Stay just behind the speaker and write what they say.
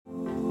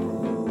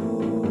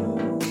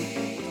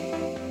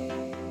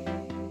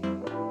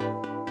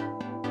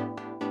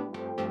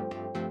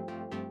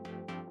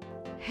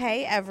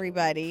Hey,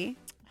 everybody.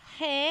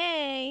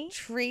 Hey.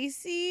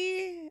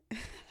 Tracy.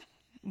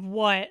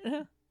 What?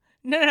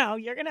 No,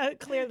 you're going to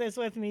clear this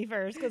with me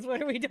first, because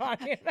what are we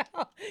talking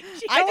about?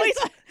 She always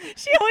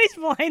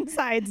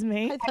blindsides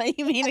me. I thought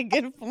you made a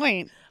good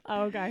point.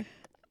 Oh, okay.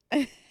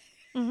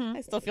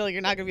 I still feel like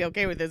you're not going to be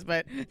okay with this,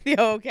 but the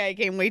okay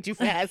came way too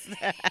fast.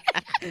 I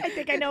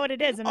think I know what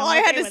it is. And All I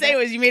had to say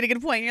was you made a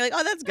good point. You're like,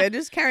 oh, that's good.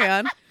 Just carry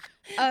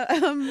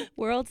on.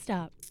 World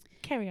stop.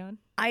 Carry on.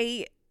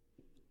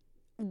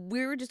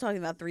 We were just talking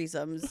about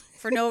threesomes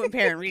for no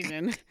apparent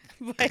reason,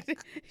 but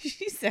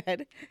she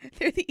said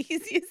they're the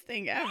easiest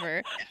thing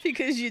ever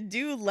because you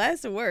do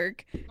less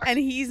work and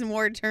he's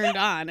more turned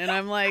on. And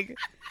I'm like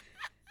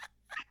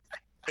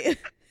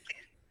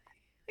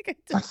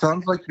That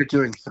sounds like you're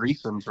doing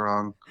threesomes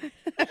wrong.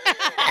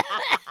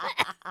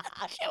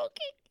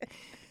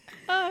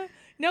 Joking.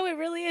 No, it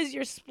really is.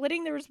 You're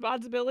splitting the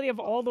responsibility of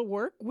all the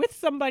work with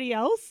somebody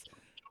else,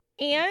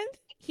 and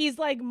he's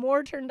like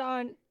more turned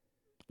on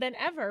than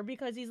ever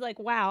because he's like,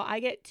 wow, I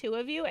get two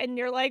of you, and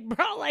you're like,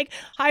 bro, like,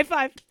 high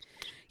five.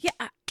 Yeah,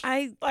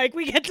 I like,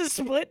 we get to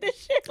split this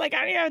shit. Like, I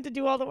don't even have to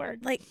do all the work.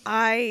 like,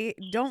 I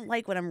don't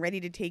like when I'm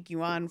ready to take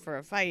you on for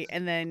a fight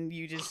and then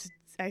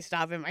I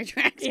stop in my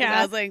tracks. Yeah.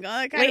 I was like, oh,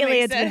 that kind of Lately,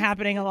 makes it's sense. been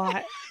happening a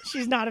lot.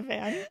 She's not a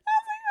fan. I was like,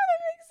 oh,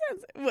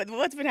 that makes sense.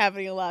 What's been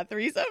happening a lot?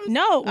 Threesomes?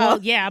 No, well,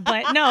 yeah,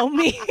 but no,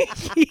 me.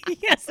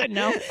 Yes and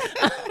no.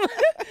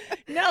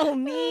 No,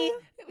 me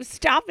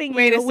stopping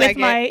Wait you a with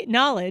second. my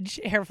knowledge.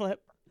 Hair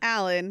flip.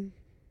 Alan.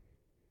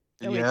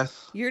 Oh, wait.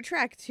 Yes. You're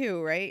track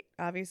 2, right?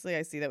 Obviously,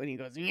 I see that when he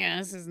goes,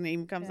 yes, his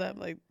name comes up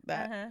like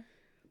that. Uh-huh.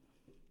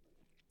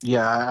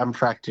 Yeah, I'm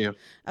track 2.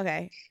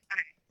 Okay.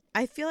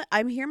 I feel like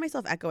I'm hearing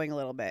myself echoing a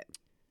little bit.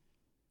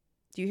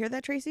 Do you hear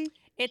that, Tracy?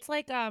 It's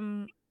like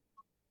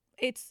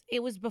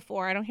it was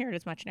before. I don't hear it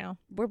as much now.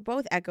 We're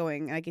both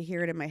echoing, and I can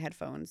hear it in my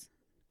headphones.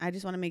 I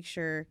just want to make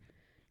sure.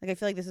 Like, I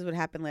feel like this is what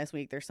happened last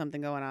week. There's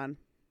something going on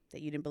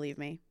that you didn't believe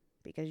me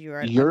because you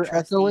are. You're untrusty.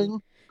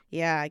 echoing?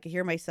 Yeah, I can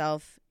hear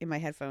myself in my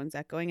headphones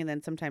echoing, and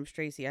then sometimes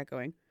Tracy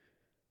echoing.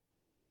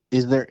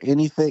 Is there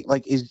anything,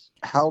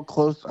 how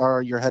close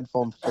are your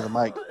headphones to the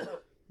mic?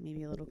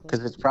 Maybe a little closer.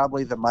 Because it's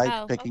probably the mic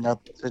Oh, picking okay.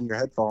 up that's in your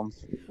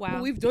headphones. Wow.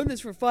 Well, we've done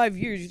this for 5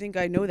 years. You think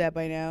I know that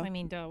by now? I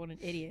mean, duh, what an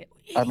idiot.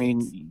 I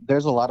mean,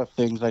 there's a lot of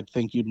things I'd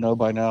think you'd know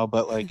by now,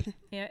 but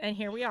Yeah, and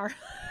here we are.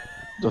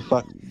 the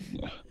fuck.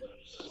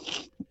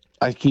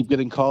 I keep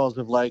getting calls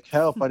of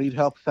help, I need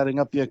help setting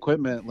up the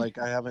equipment. Like,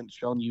 I haven't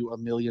shown you a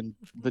million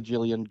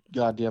bajillion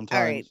goddamn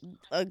times.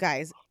 All right,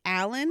 guys.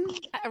 Alan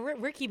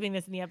We're keeping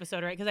this in the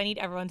episode, right? Because I need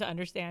everyone to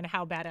understand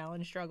how bad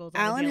Alan struggles on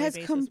a Alan daily has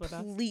basis with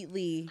us.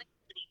 completely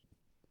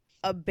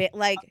a bit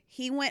like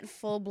he went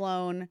full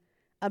blown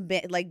a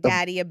bit like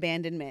daddy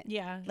abandonment.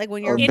 Yeah. Like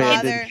when your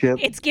Abandoned father. ship.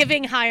 It's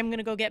giving, hi, I'm going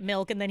to go get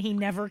milk, and then he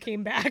never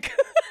came back.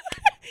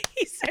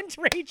 He sent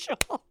Rachel.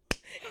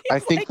 I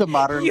He's think like, the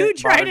modern you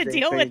try to modern day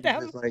deal with phase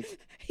them. is like,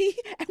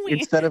 And wait,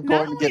 instead of not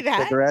going to only get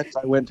that, cigarettes,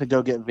 I went to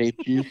go get vape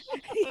juice.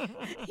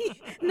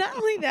 not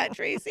only that,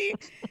 Tracy,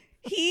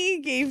 he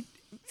gave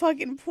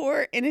fucking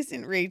poor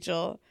innocent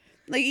Rachel.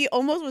 Like he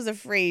almost was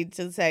afraid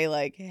to say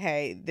like,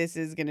 "Hey, this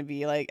is gonna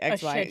be like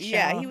X, Y." shit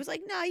Yeah, show. he was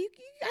like, "No, you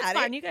That's got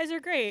fine. it." You guys are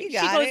great. You She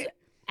got goes, it.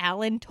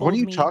 Alan told What are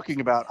you me. talking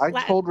about? I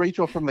told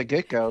Rachel from the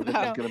get-go this No.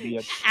 was going to be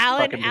a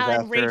Alan, fucking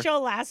disaster.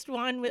 Rachel, last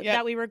one Yep.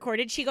 that we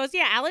recorded, she goes,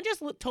 yeah, Alan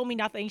just told me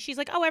nothing. She's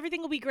like, oh,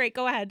 everything will be great.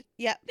 Go ahead.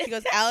 Yep. She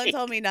goes, "Alan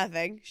told me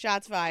nothing.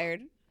 Shots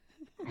fired."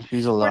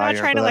 She's a We're liar. not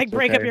trying to but like that's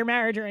break up okay. your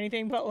marriage or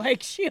anything, but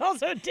like she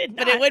also did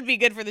not. But it would be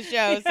good for the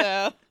show.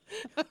 So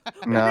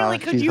We No, really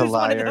could she's use a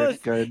one of liar. those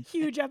It's good.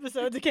 huge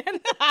episodes again.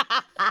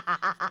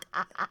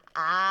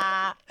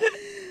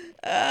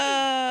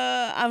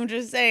 I'm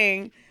just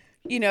saying,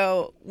 you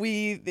know,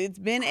 it's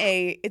been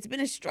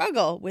a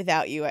struggle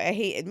without you. I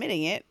hate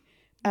admitting it.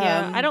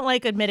 Yeah, I don't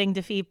like admitting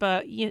defeat,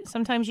 but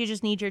sometimes you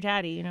just need your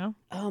daddy, you know?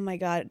 Oh my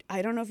God.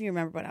 I don't know if you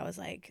remember, but I was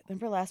like,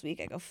 remember last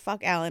week I go,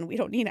 fuck Alan. We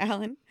don't need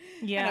Alan.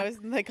 Yeah. And I was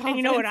like, And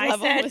you know what I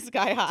level said? was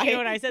sky high. You know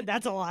what I said?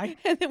 That's a lie.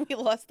 And then we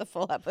lost the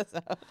full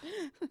episode.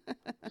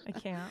 I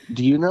can't.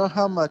 Do you know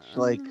how much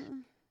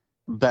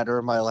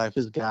better my life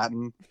has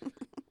gotten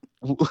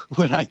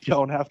when I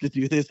don't have to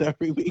do this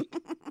every week?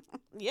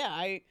 Yeah,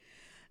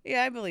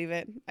 I believe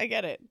it. I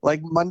get it. Like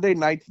Monday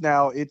nights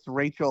now, it's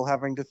Rachel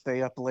having to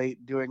stay up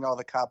late doing all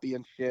the copy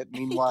and shit.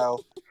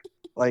 Meanwhile,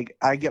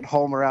 I get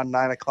home around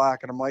 9:00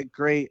 and I'm like,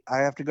 great, I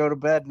have to go to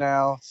bed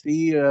now.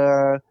 See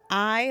ya.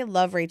 I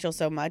love Rachel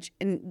so much.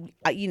 And,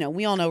 you know,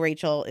 we all know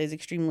Rachel is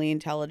extremely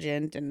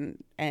intelligent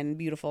and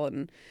beautiful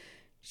and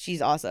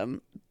she's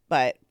awesome.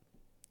 But,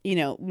 you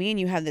know, me and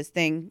you have this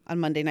thing on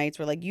Monday nights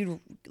where, like, you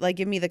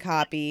give me the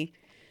copy.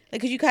 Like,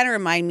 because you kind of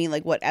remind me,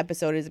 like, what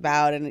episode is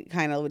about and it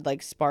kind of would,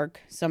 like, spark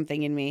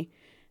something in me.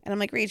 And I'm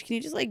like, Rach, can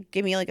you just like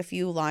give me like a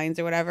few lines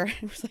or whatever?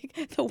 It was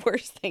like the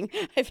worst thing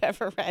I've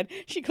ever read.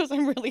 She goes,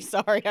 I'm really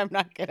sorry. I'm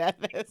not good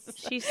at this.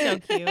 She's so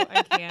cute.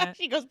 I can't.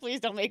 She goes, please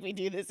don't make me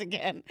do this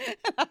again.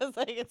 And I was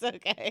like, it's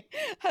okay.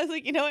 I was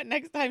like, you know what?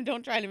 Next time,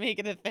 don't try to make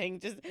it a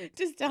thing.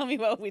 Just tell me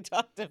what we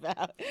talked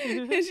about.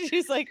 And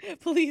she's like,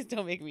 please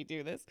don't make me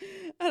do this.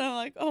 And I'm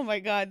like, oh my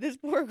God, this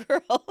poor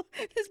girl.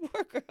 This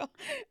poor girl.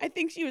 I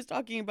think she was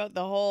talking about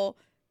the whole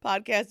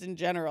podcast in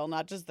general,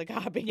 not just the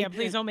copy. Yeah,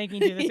 please don't make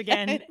me do this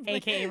again, Yeah,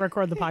 aka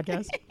record the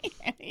podcast.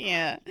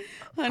 Yeah,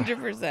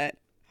 100%.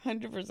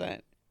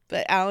 100%.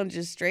 But Alan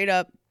just straight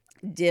up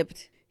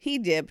dipped. He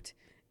dipped.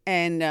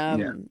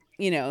 And,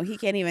 you know, he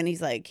can't even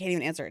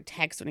answer a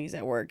text when he's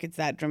at work. It's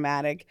that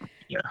dramatic.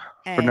 Yeah.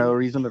 And, For no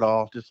reason at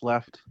all. Just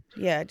left.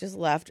 Yeah, just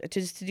left.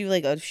 Just to do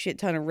like a shit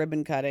ton of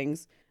ribbon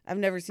cuttings. I've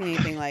never seen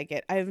anything like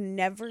it. I've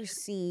never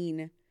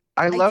seen...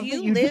 I love do that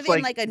you you live just,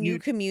 in like a new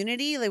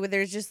community like where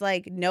there's just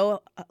like no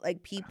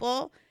like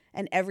people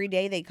and every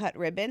day they cut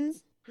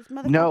ribbons?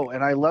 No,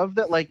 and I love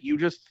that like you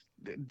just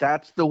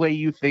that's the way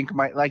you think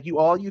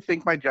you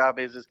think my job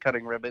is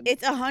cutting ribbons.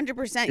 It's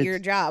 100% your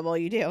job. All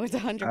you do. It's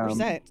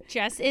 100%.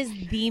 Jess is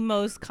the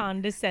most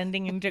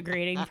condescending and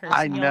degrading person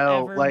I know,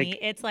 you'll ever like, meet.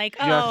 It's like,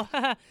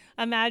 just-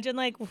 imagine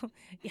like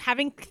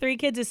having 3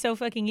 kids is so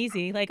fucking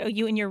easy. Like,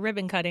 you and your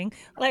ribbon cutting.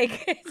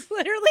 Like, it's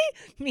literally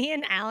me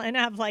and Alan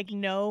have like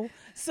no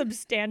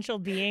substantial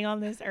being on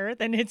this earth,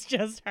 and it's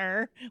just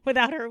her.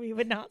 Without her, we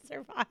would not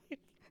survive.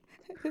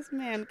 This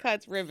man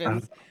cuts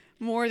ribbons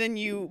more than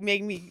you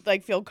make me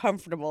like feel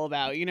comfortable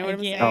about. You know what I'm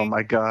saying? Oh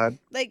my God.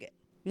 Like,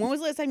 when was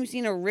the last time you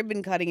seen a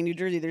ribbon cutting in New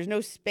Jersey? There's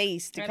no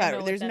space to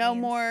cut. There's no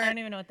more. I don't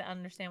even know what to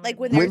understand. Like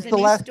when When's there's a the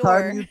new last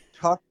store. time you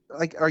talked?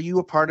 Like, are you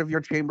a part of your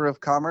Chamber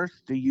of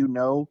Commerce? Do you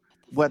know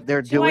what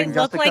they're Do I doing?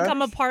 look Jessica? like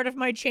I'm a part of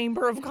my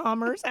Chamber of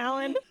Commerce,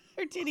 Alan?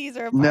 Her titties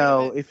are a part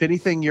No, of it. if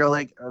anything, you're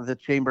like the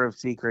Chamber of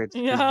Secrets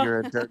because Yeah. you're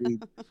a dirty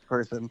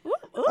person.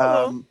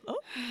 Ooh.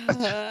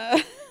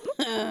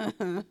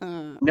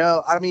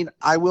 No, I mean,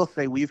 I will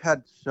say we've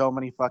had so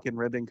many fucking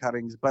ribbon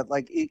cuttings, but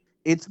like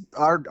it's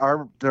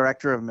our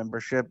director of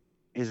membership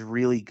is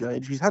really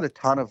good. She's had a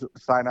ton of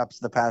signups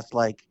the past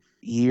like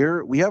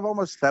year. We have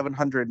almost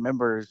 700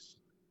 members,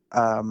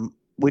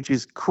 which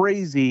is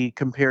crazy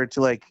compared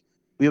to like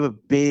we have a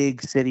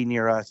big city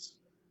near us,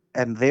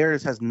 and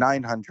theirs has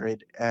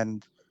 900.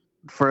 And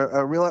for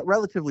a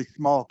relatively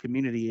small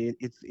community,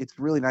 it's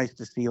really nice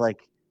to see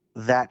like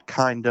that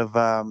kind of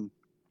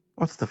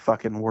what's the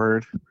fucking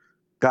word?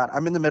 God,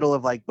 I'm in the middle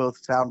of like both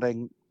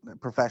sounding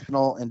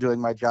professional and doing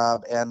my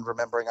job and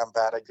remembering I'm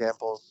bad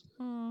examples.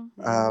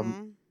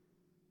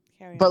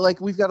 But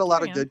like we've got a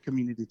lot of good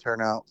community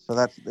turnout, so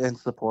that's and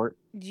support.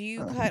 Do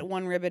you cut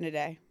one ribbon a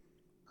day?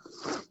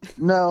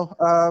 No,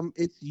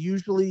 it's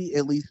usually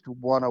at least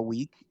one a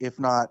week, if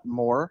not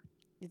more.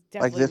 It's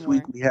Like definitely this more.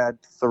 week we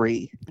had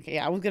 3. Okay,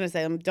 yeah, I was gonna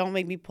say, don't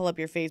make me pull up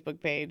your Facebook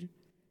page.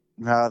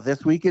 No,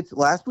 this week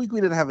last week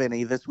we didn't have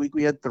any. This week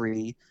we had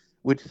 3,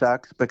 which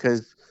sucks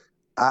because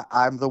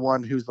I'm the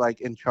one who's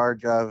like in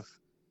charge of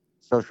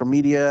social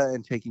media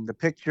and taking the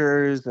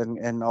pictures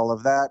and all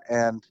of that.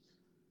 And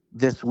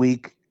this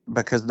week,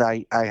 because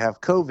I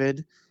have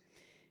COVID,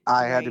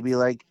 I had to be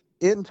like,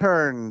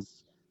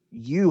 interns,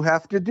 you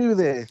have to do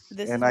this.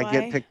 And I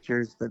get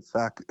pictures that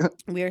suck.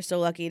 We are so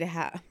lucky to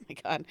have, oh my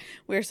God,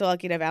 we're so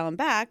lucky to have Alan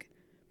back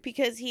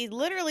because he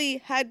literally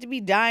had to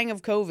be dying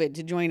of COVID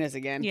to join us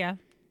again. Yeah.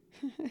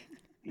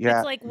 Yeah.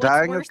 It's like, what's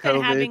dying worse of COVID.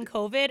 than having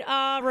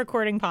COVID?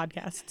 Recording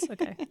podcasts.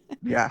 Okay.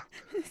 Yeah.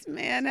 This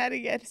man had to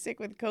get sick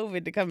with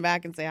COVID to come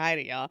back and say hi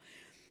to y'all.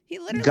 He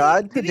literally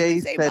God didn't today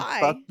even say said, bye.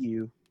 fuck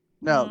you.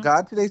 No,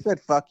 God today said,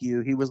 fuck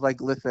you. He was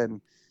like, listen,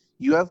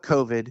 you have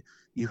COVID.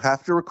 You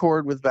have to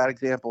record with bad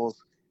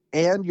examples.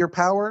 And your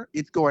power,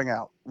 it's going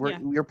out.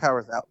 Your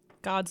power's out.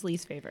 God's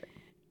least favorite.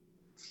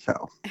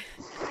 So.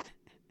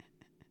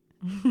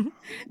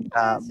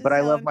 But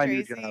I love my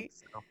new job.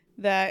 So.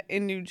 That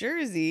in New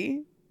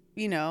Jersey,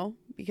 you know,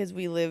 because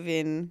we live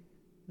in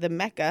the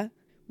Mecca,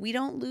 we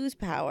don't lose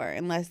power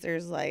unless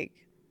there's like,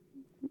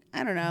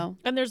 I don't know.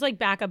 And there's like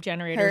backup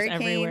generators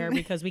everywhere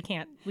because we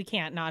can't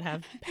not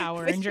have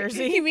power in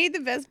Jersey. He made the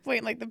best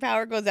point. Like the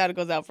power goes out, it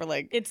goes out for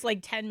like it's like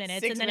 10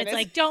 minutes, and then 6 it's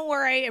like, don't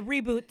worry,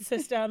 reboot the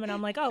system. And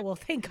I'm like, oh well,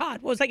 thank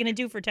God. What was I gonna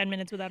do for 10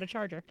 minutes without a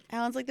charger?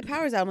 Alan's like, the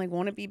power's out. I'm like,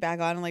 won't it be back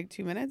on in like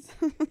 2 minutes?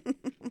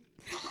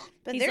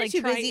 But He's they're like,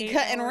 too try busy 8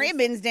 cutting hours.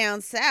 ribbons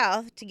down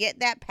south to get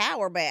that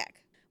power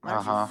back. Why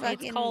don't you It's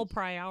fucking called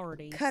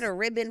priorities. cut a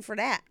ribbon for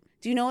that?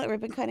 Do you know what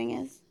ribbon cutting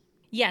is?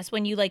 Yes,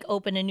 when you like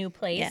open a new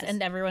place Yes.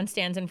 and everyone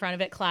stands in front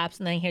of it, claps,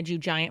 and then they hand you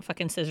giant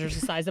fucking scissors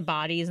the size of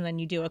bodies, and then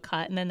you do a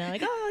cut, and then they're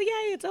like, oh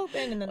yay, it's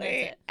open, and then that's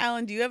it.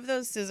 Alan, do you have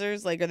those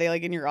scissors? Like, are they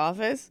like in your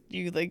office? Do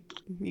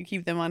you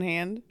keep them on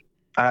hand?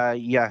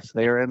 Yes,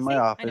 they are in my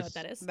office. I know what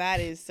that is.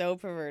 That is so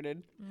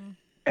perverted.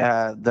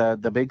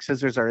 The big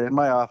scissors are in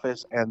my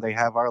office, and they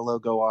have our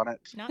logo on it.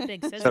 Not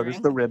big scissors. So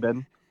does the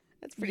ribbon.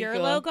 That's pretty Your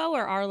cool. logo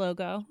or our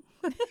logo?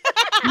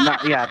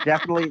 Yeah,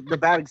 definitely. The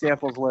Bad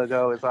Examples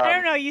logo is on. I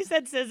don't know. You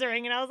said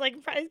scissoring, and I was like,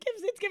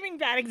 it's giving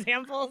bad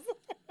examples.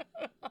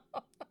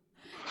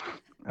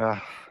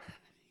 Ugh.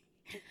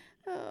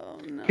 Oh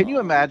no. Can you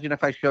imagine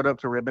if I showed up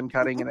to ribbon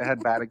cutting and it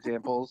had bad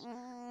examples?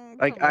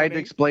 Like I'd Promoting.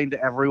 explain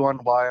to everyone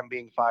why I'm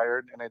being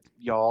fired, and it's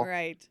y'all.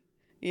 Right.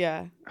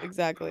 Yeah,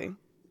 exactly.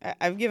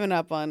 I've given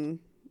up on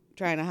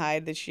trying to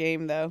hide the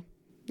shame, though.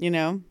 You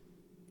know,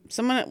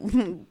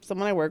 someone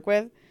I work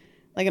with,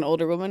 like an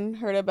older woman,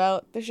 heard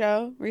about the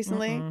show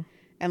recently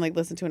and like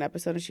listened to an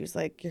episode, and she was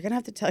like, "You're gonna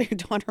have to tell your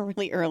daughter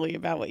really early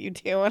about what you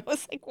do." And I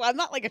was like, "Well, I'm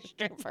not like a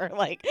stripper."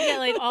 Like, Yeah,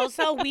 like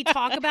also we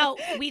talk about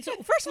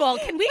first of all,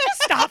 can we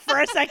just stop for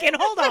a second?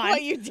 Hold on.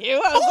 what you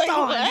do? I was Hold like,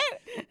 on. "What?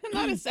 I'm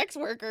not a sex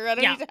worker. I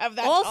don't need to have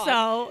that."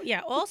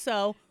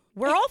 Also,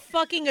 we're all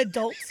fucking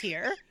adults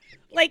here.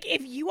 Like,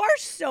 if you are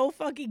so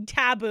fucking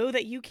taboo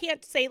that you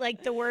can't say,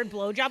 like, the word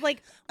blowjob,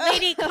 like,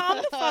 lady, calm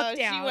the fuck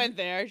down.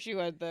 She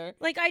went there.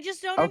 Like, I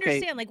just don't Okay.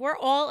 understand. Like, we're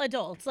all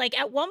adults. Like,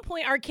 at one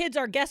point, our kids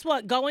are, guess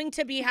what, going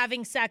to be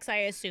having sex, I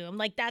assume.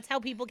 Like, that's how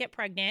people get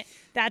pregnant.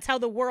 That's how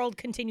the world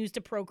continues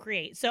to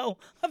procreate. So,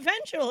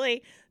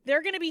 eventually,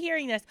 they're going to be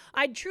hearing this.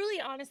 I'd truly,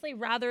 honestly,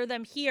 rather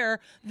them hear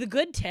the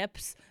good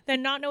tips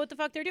than not know what the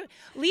fuck they're doing.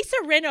 Lisa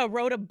Rinna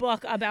wrote a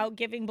book about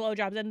giving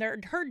blowjobs, and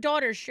her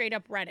daughter straight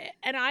up read it.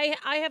 And I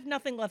have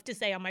nothing left to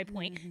say on my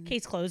point.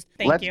 Case closed.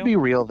 Thank Let's you. be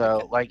real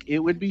though. Like it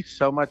would be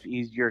so much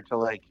easier to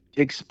like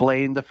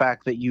explain the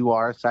fact that you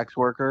are a sex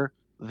worker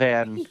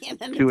than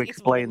to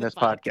explain this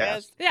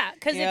podcast. Yeah,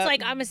 because Yep. it's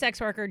like, I'm a sex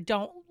worker.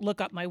 Don't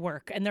look up my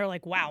work. And they're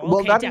like, wow, okay, Well,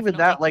 not definitely. even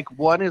that. Like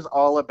one is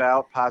all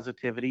about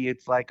positivity.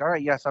 It's like, all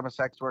right, yes, I'm a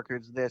sex worker.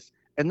 It's this,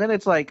 and then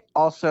it's like,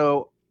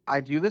 also, I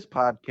do this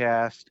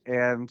podcast,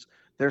 and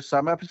there's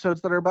some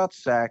episodes that are about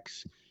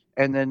sex,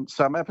 and then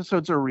some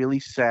episodes are really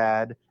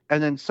sad,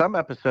 and then some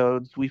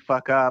episodes we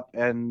fuck up,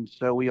 and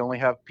so we only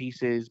have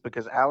pieces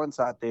because Alan's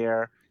not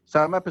there.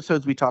 Some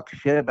episodes we talk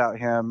shit about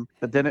him,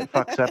 but then it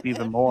fucks up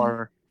even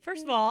more.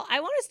 First of all,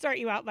 I want to start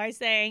you out by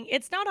saying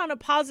it's not on a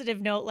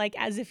positive note, like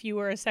as if you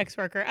were a sex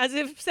worker, as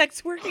if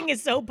sex working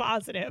is so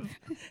positive.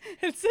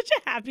 It's such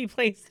a happy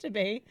place to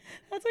be.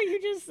 That's what you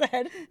just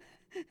said.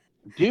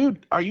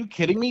 Dude, are you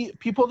kidding me?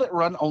 People that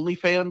run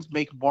OnlyFans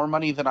make more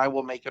money than I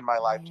will make in my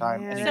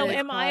lifetime. Yeah, And So that is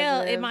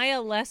am I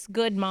a less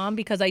good mom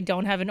because I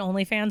don't have an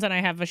OnlyFans and I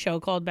have a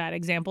show called Bad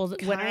Examples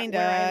where I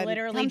Kinda.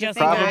 literally Come to just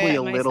think of laugh it. at Probably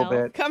a little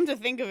myself? bit. Come to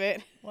think of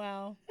it.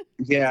 Wow,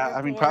 Yeah, You're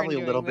I mean, poor probably a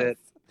in little doing bit.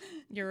 this.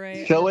 you're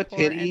right. Show We're a poor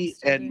titty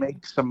and stupid.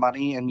 make some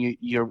money, and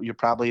you're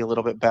probably a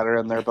little bit better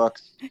in their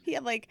books. Yeah,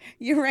 like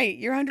you're right.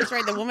 You're 100%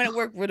 right. The woman at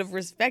work would have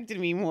respected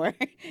me more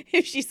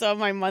if she saw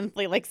my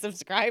monthly like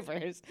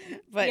subscribers.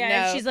 But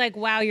yeah, no. if she's like,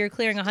 wow, you're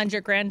clearing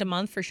 $100,000 a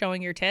month for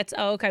showing your tits.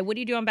 Oh, okay. What do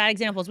you do on Bad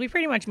Examples? We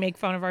pretty much make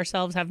fun of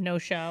ourselves, have no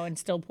show, and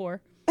still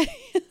poor.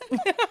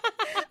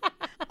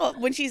 Well,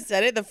 when she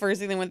said it, the first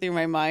thing that went through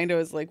my mind, I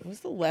was like,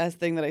 "What's the last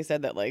thing that I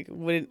said that like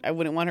I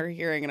wouldn't want her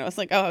hearing?" And I was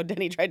like, "Oh,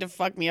 Denny tried to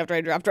fuck me after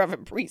I dropped her off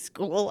at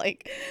preschool."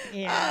 Like,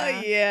 Yeah.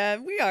 oh yeah,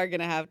 we are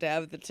gonna have to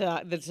have the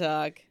talk.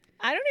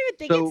 I don't even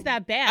think So- it's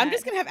that bad. I'm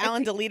just gonna have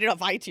Alan delete it off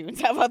iTunes.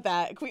 How about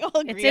that? Can we all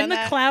agree It's in on the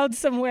that? cloud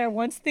somewhere.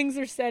 Once things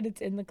are said,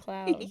 it's in the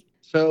cloud.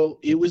 So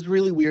it was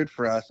really weird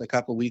for us a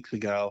couple weeks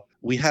ago.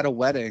 We had a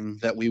wedding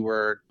that we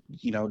were,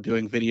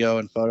 doing video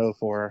and photo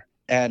for.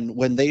 And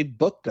when they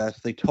booked us,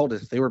 they told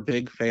us they were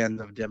big fans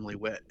of Dimly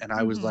Wit. And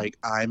I was Mhm. like,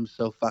 I'm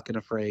so fucking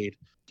afraid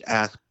to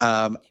ask.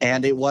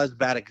 And it was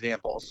Bad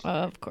Examples.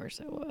 Of course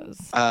it was.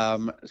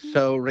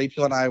 So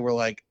Rachel and I were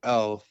like,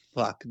 oh,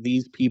 fuck.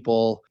 These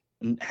people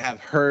have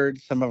heard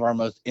some of our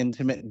most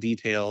intimate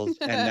details.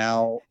 And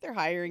now They're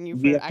hiring you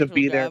for we an have to actual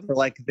be there job. for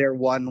like their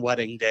one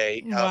wedding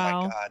day. Oh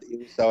Wow. my God. It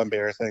was so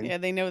embarrassing. Yeah,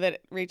 they know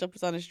that Rachel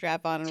puts on a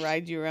strap on and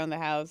rides you around the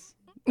house.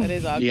 That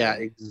is awkward. Yeah,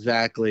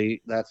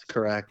 exactly. That's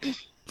correct.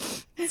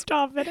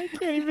 Stop it. I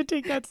can't even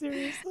take that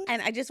seriously.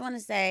 And I just want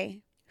to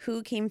say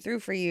who came through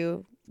for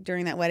you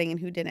during that wedding and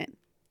who didn't.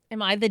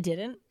 Am I the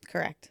didn't?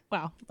 Correct.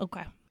 Wow.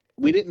 Okay.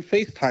 We didn't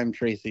FaceTime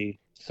Tracy,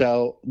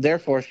 so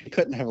therefore she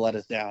couldn't have let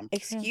us down.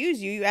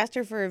 Excuse you. You asked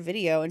her for a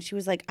video and she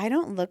was like, I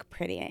don't look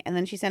pretty. And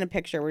then she sent a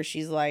picture where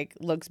she's like,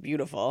 looks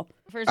beautiful.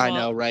 First of I all,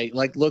 know, right?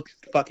 Like, looks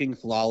fucking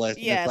flawless.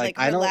 and Yeah, it's like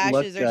I her don't look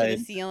lashes are to good.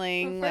 the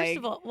ceiling. well, first like,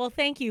 of all, well,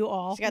 thank you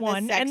all. She got the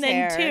One. sex And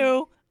then hair.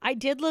 two, I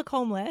did look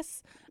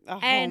homeless.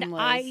 And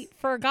homeless. I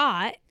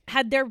forgot.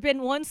 Had there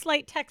been one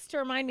slight text to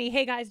remind me,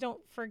 hey guys,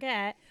 don't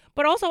forget.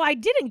 But also, I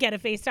didn't get a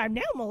FaceTime.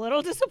 Now I'm a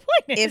little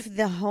disappointed. If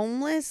the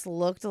homeless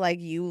looked like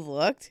you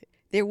looked,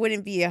 there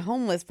wouldn't be a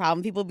homeless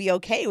problem. People would be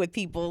okay with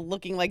people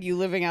looking like you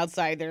living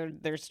outside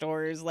their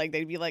stores. Like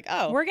they'd be like,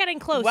 oh, we're getting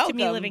close to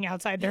me welcome. living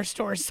outside their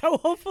stores, so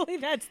hopefully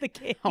that's the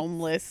case.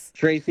 homeless.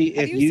 Tracy,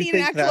 Have if you seen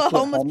an think actual that's what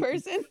homeless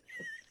person?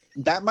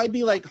 that might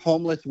be like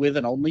homeless with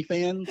an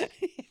OnlyFans.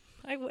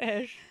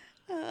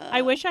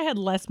 I wish I had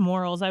less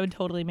morals. I would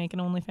totally make an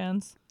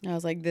OnlyFans. I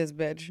was like, this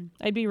bitch.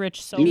 I'd be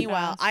rich so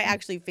Meanwhile, fast. I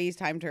actually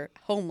FaceTimed her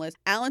homeless.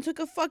 Alan took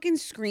a fucking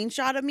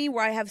screenshot of me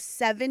where I have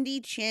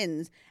 70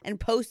 chins and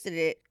posted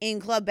it in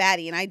Club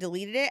Batty, and I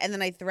deleted it, and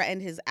then I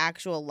threatened his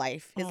actual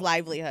life, his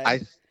livelihood.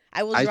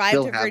 I will I drive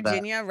still to have that.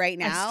 Virginia right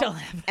I now, still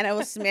have and I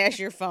will smash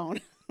your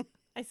phone.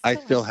 I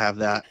still have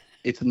that.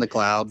 It's in the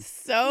cloud.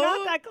 So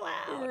not that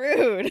cloud.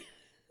 rude.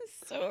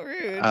 So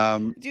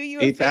rude. Do you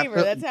a it's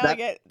favor. That's how I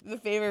get the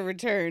favor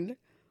returned.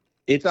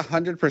 It's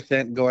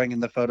 100% going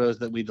in the photos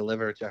that we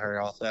deliver to her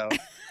also.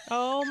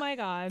 Oh my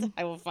god.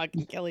 I will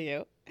fucking kill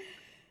you.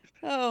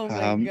 Oh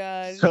my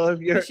god. So if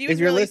But she was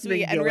you're really listening,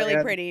 sweet and really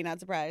Joanne, pretty. Not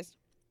surprised.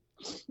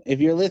 if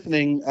you're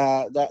listening,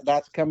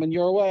 that's coming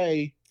your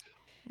way.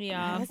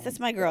 Yeah. That's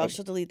my girl.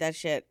 She'll delete that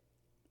shit.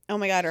 Oh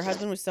my god, her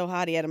husband was so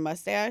hot. He had a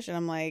mustache, and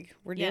I'm like,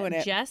 we're doing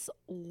it. Jess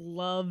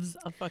loves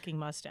a fucking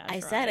mustache. I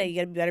said,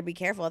 you better be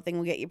careful. That thing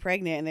will get you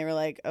pregnant. And they were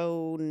like,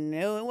 oh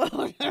no, it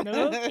won't.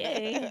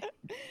 Okay.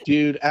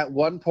 Dude, at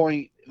one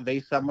point,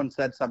 someone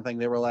said something.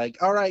 They were like,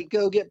 "All right,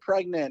 go get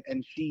pregnant,"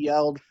 and she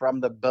yelled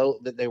from the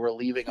boat that they were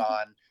leaving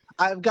on,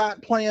 "I've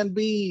got Plan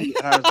B."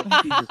 And I was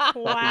like, Jesus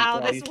wow,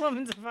 fucking this Christ.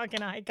 woman's a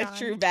fucking icon. A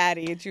true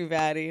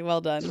baddie.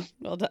 Well done.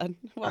 Well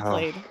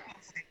played.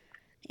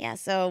 Yeah,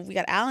 so we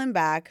got Alan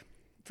back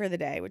for the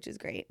day, which is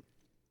great.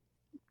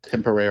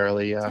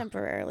 Temporarily, yeah.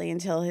 Temporarily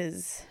until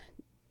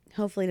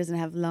hopefully doesn't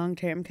have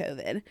long-term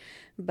COVID.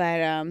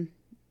 But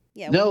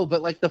yeah. No,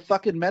 but like the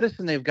fucking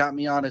medicine they've got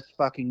me on is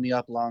fucking me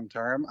up long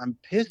term. I'm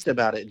pissed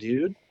about it,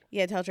 dude.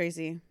 Yeah, tell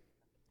Tracy.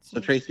 So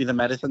Tracy, the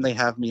medicine they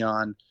have me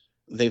on,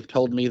 they've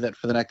told me that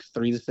for the next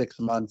 3 to 6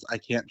 months, I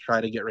can't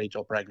try to get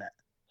Rachel pregnant.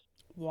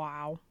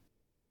 Wow.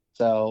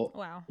 So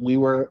we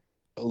were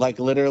like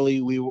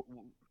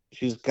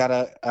she's got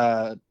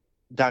a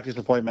doctor's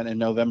appointment in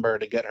November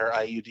to get her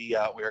IUD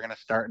out. We were going to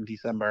start in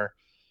December.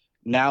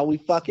 Now we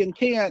fucking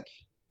can't.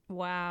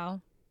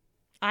 Wow.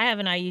 I have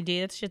an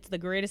IUD. That shit's the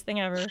greatest thing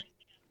ever.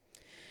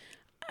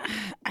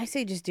 I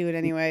say just do it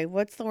anyway.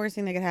 What's the worst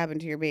thing that could happen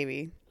to your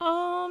baby?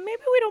 Oh,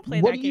 maybe we don't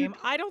play that game.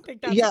 I don't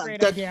think that's a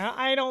great idea.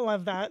 I don't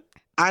love that.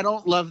 I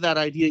don't love that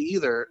idea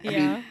either. Yeah.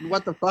 I mean,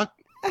 what the fuck?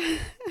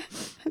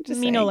 I'm just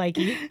Me no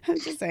likey. I'm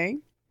just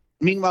saying.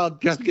 Meanwhile,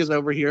 Jessica's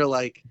over here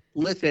like,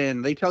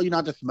 listen, they tell you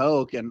not to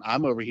smoke, and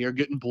I'm over here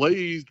getting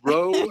blazed,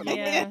 bro.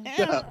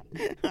 Yeah.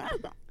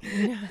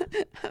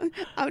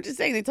 I'm just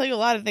saying they tell you a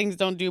lot of things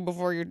don't do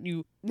before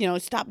you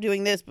stop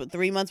doing this, but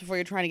 3 months before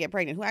you're trying to get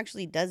pregnant. Who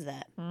actually does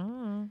that?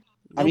 Mm.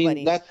 I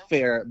mean, that's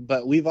fair,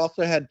 but we've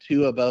also had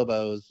 2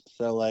 abobos,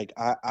 so like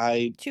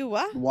I 2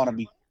 what? want to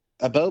be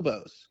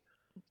abobos,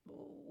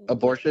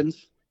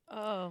 abortions.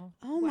 Oh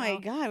my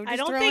god! We're just I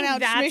don't throwing think out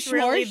that's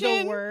really the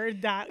schmishmortion?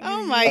 word that.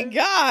 Oh my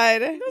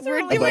god!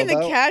 We're doing the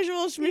Abobo?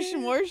 casual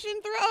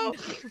schmishmortion throw.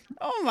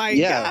 Oh my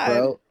Yeah, god!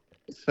 bro.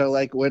 So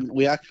like when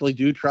we actually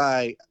do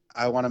try,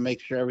 I want to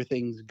make sure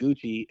everything's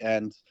Gucci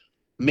and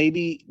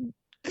maybe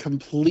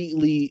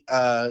completely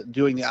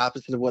doing the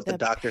opposite of what the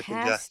doctor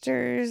suggests.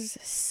 Pastor's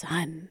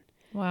son.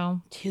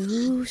 Wow.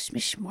 2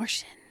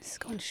 schmishmortions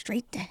going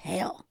straight to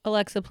hell.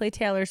 Alexa, play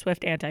Taylor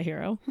Swift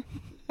Antihero.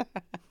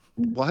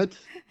 What?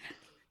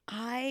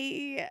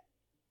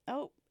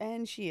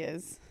 And she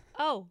is.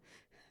 Oh.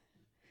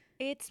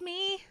 It's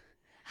me.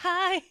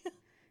 Hi.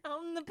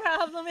 I'm the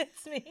problem.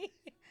 It's me.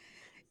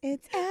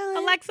 It's Alan.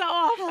 Alexa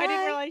off. Hi. I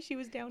didn't realize she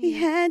was down He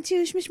here. had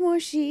 2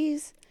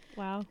 schmishmorshies.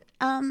 Wow.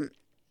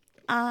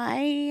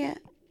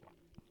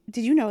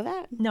 Did you know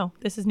that? No,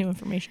 this is new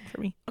information for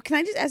me. Can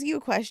I just ask you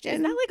a question?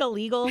 Is that like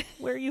illegal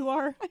where you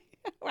are?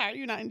 Why are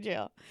you not in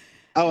jail?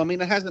 Oh, I mean,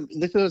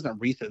 this wasn't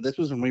recent. This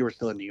was when we were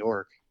still in New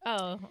York.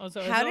 So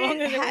how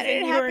did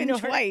it happen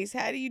twice?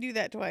 How do you do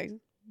that twice?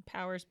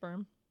 Power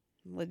sperm.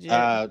 Legit.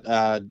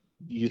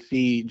 You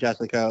see,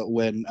 Jessica,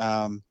 when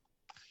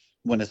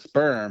a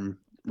sperm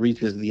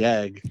reaches the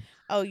egg.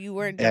 Oh, you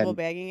weren't double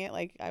bagging it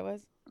like I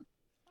was?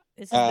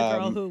 This is the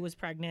girl who was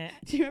pregnant.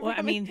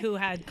 Who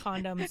had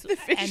condoms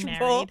and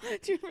married.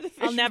 Do you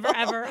remember the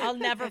fish I'll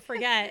never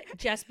forget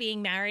Jess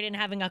being married and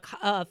having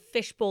a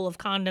fishbowl of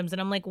condoms.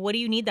 And I'm like, what do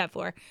you need that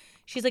for?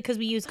 She's like, because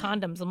we use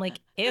condoms. I'm like,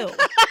 ew.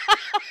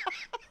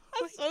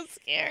 I'm so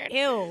scared.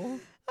 Ew.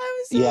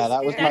 I was so Yeah,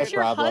 that was scared. my That's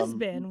your problem.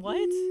 husband.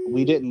 What?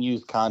 We didn't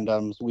use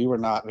condoms. We were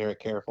not very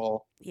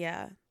careful.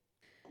 Yeah.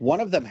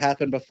 One of them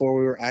happened before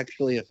we were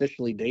actually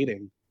officially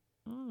dating.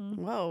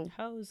 Whoa.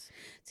 Hose.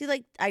 See,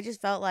 like, I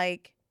just felt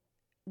like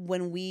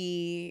when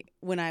we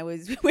were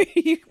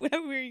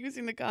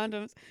using the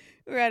condoms,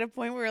 we were at a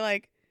point where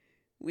like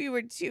we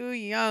were too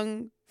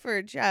young for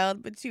a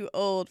child but too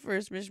old for a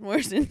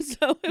smishmorson.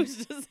 So it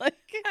was just like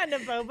And a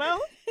bobo.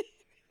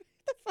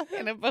 the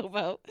fucking a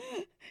bobo.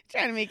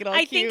 Trying to make it all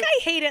I cute. think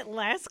I hate it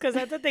less because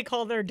that's what they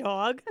call their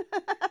dog.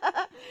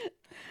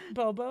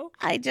 Bobo.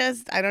 I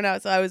don't know.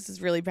 So I was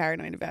just really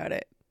paranoid about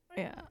it.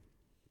 Yeah.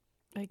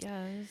 I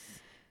guess.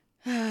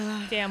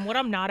 Damn, what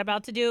I'm not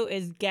about to do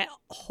is get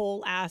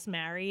whole ass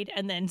married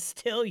and then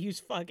still use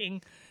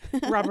fucking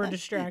rubber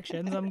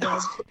distractions. I'm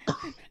good.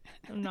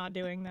 I'm not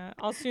doing that.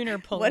 I'll sooner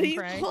pull What and do you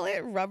pray. call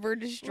it? Rubber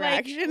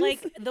distractions?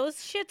 Like those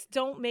shits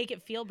don't make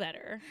it feel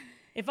better.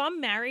 If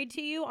I'm married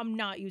to you, I'm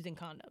not using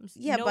condoms.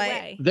 Yeah, no but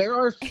way. There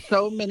are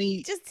so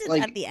many. just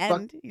like, at the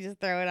end, you just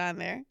throw it on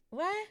there.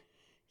 What?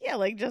 Yeah,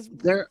 like just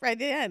There- right at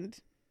the end.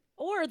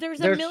 Or there's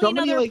a There's so million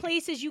many, other like-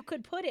 places you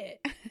could put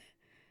it.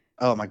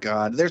 Oh my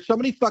god, there's so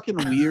many fucking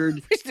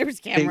weird Wish there was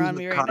camera things on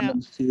me with right now.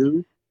 condoms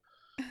too.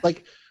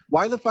 Like,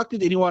 why the fuck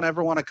did anyone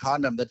ever want a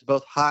condom that's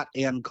both hot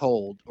and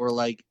cold? Or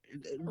like,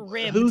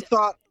 Ribbed. Who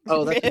thought?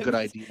 Oh, that's a good Ribbed.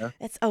 idea.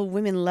 That's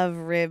women love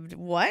ribbed.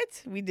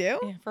 What? We do?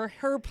 Yeah, for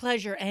her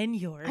pleasure and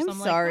yours. I'm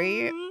like,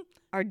 sorry.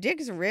 Are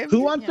dicks ribbed? Who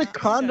wants Yeah, a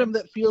condom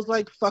okay. that feels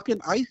like fucking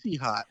icy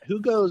hot?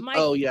 Who goes? My-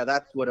 Oh yeah,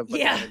 that's what a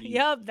Yeah, vagina needs.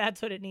 yep,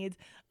 that's what it needs.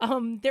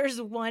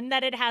 There's one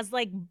that it has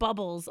like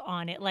bubbles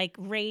on it, like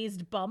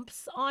raised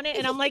bumps on it,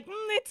 and I'm like,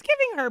 it's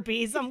giving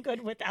herpes. I'm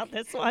good without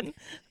this one.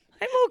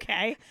 I'm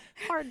okay.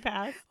 Hard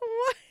pass.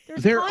 What?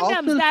 There's There are condoms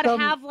also that some-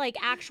 have like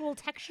actual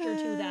texture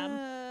to them.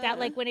 That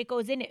like when it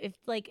goes in, if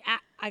like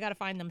I gotta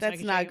find them.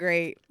 That's not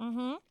great.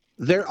 Mm-hmm.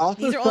 There are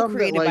also These are all some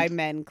created that, like, by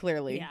men,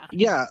 clearly. Yeah.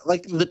 yeah,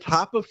 like the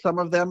top of some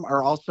of them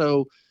are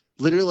also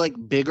literally like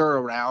bigger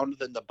around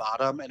than the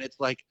bottom, and it's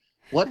like,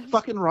 what's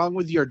fucking wrong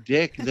with your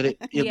dick that it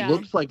Yeah.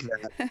 looks like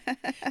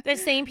that? The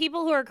same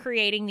people who are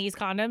creating these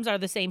condoms are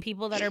the same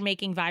people that are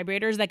making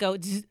vibrators that go.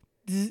 Zzz,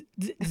 zzz,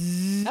 zzz, zzz,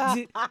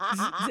 zzz, zzz.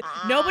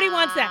 Nobody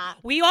wants that.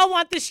 We all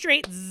want the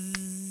straight.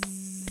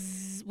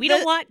 Zzz. We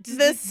don't want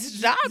the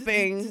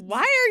stopping. Why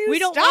are you We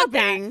don't want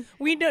stopping? that.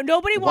 We don't.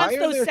 Nobody wants Why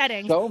are those there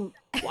settings. so-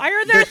 Why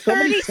are there there's so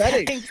many 30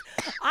 settings? settings?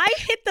 I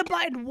hit the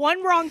button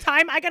one wrong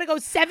time. I gotta go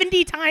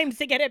 70 times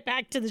to get it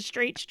back to the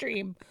straight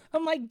stream.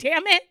 I'm like,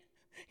 damn it.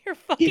 You're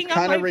fucking It's up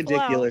my kind of flow.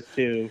 ridiculous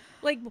too.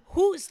 Like,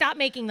 who? Stop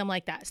making them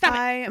like that. Stop it.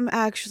 I am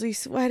actually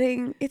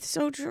sweating. It's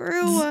so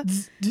true.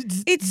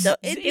 It's so.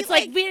 It's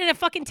like being in a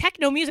fucking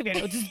techno music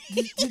video.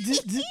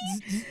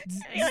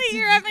 Like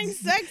you're having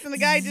sex and the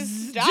guy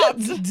just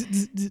stops.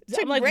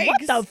 I'm like, breaks.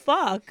 what the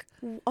fuck?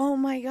 Oh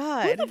my Who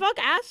god. the fuck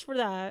asked for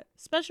that?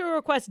 Special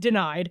request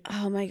denied.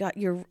 Oh my god.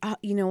 You're.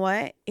 You know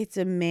what? It's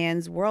a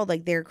man's world.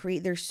 Like they're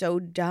so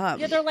dumb.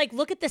 Yeah, they're like,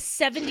 look at the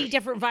 70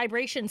 different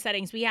vibration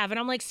settings we have. And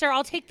I'm like, sir,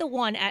 I'll take the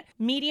one at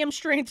medium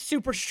strength,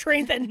 super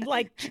strength, and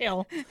like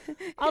chill.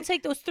 I'll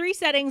take those 3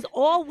 settings,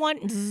 all one,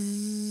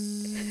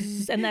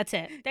 and that's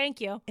it. Thank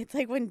you. It's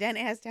like when Den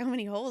asked how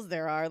many holes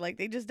there are. Like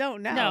they just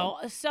don't know. No,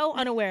 so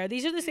unaware.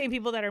 These are the same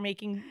people that are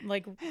making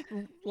like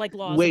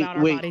laws Wait, about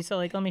our wait. bodies. So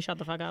like, let me shut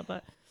the fuck up.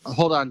 But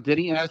Hold on, did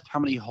he ask how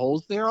many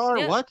holes there are?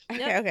 Yeah. What? Okay.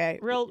 Yep. Okay.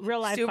 real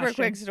life Super question.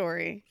 quick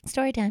story.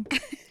 Story time.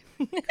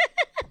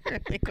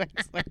 Really quick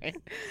story.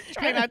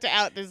 Try not to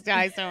out this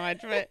guy so much,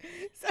 but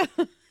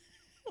so.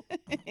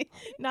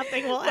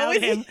 Nothing will What out was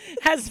he- him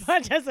as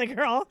much as a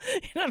girl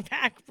in a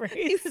back He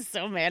brace. was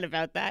so mad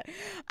about that.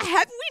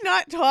 Have we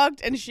not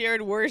talked and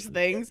shared worse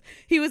things?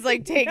 He was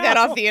like, take that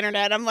No. off the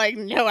internet. I'm like,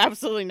 no,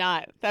 absolutely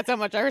not. That's how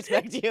much I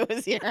respect you,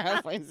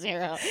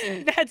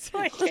 0.0. That's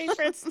my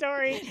favorite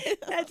story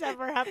that's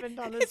ever happened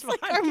on this It's like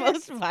podcast. our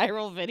most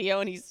viral video,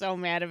 and he's so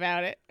mad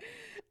about it.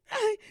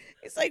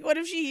 It's like, what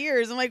if she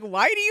hears? I'm like,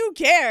 why do you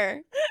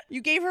care?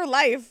 You gave her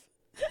life.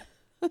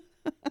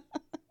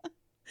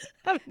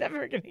 I'm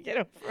never gonna get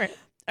over it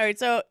All right,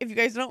 so if you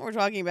guys don't know what we're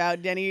talking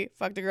about, Denny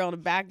fucked a girl in a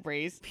back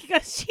brace.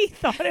 because she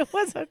thought it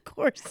was a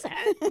corset.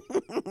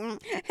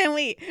 And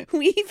we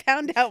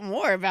found out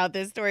more about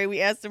this story.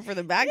 We asked him for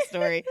the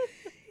backstory.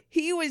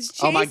 He was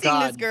Oh my chasing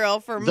this God. girl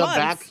for The months.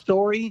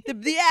 backstory?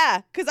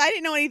 Yeah, because I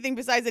didn't know anything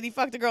besides that he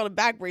fucked a girl in a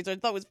back brace. So I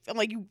thought I'm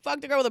like, you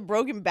fucked a girl with a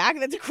broken back?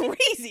 That's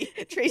crazy.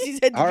 Tracy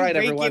said, did All you right,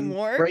 break everyone, him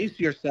more? brace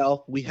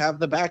yourself. We have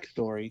the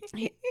backstory.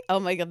 Oh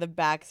my God, the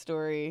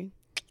backstory.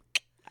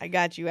 I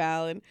got you,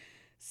 Alan.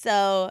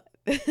 So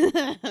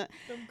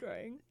I'm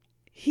crying.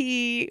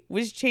 he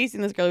was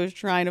chasing this girl who was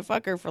trying to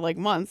fuck her for like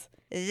months.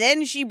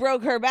 Then she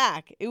broke her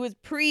back. It was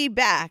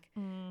pre-back.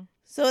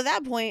 So at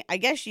that point, I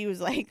guess she was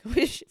like,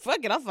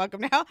 fuck it, I'll fuck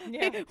him now.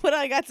 Yeah. What do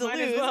I got to Might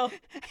as lose? well.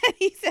 And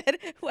he said,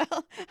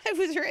 well, I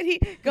was already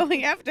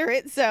going after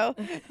it, so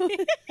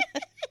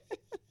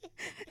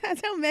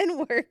that's how men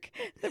work.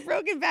 The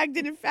broken back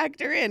didn't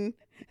factor in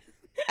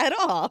at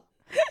all.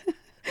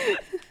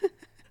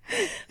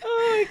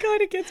 Oh my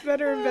God, it gets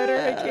better and better.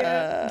 I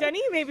can't.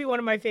 Denny may be one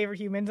of my favorite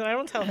humans, and I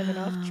don't tell him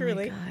enough.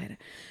 Truly. Oh my God.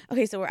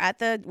 Okay, so we're at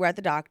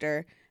the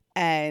doctor,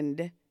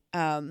 and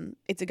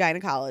it's a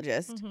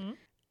gynecologist. Mhm.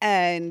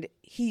 And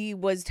he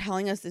was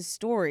telling us this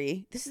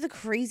story. This is the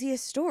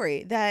craziest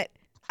story that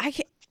I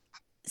can.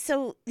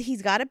 So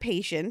he's got a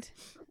patient,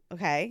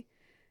 okay,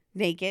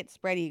 naked,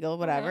 spread eagle,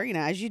 whatever, you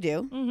know, as you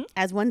do, Mhm.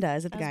 as one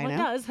does at the As one gyno.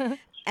 does.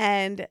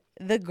 And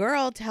the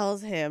girl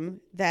tells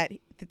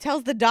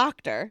tells the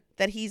doctor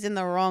that he's in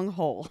the wrong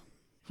hole.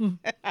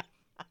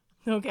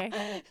 Okay.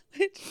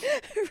 Which,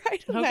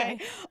 right away, Okay.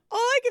 all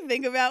I could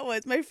think about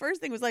was my first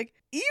thing was like,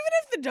 even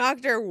if the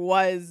doctor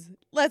was,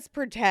 let's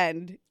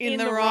pretend, in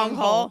the wrong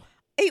hole,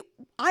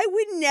 I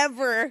would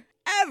never,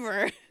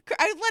 ever,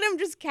 I'd let him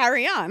just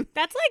carry on.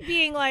 That's like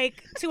being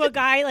like to a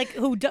guy like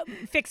who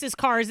fixes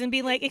cars and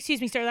being like,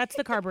 "Excuse me, sir, that's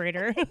the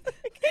carburetor."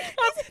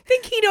 I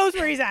think he knows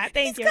where he's at.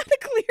 Thank you. He's got a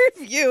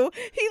clear view.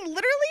 He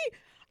literally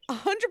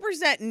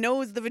 100%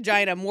 knows the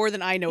vagina more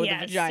than I know the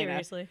vagina.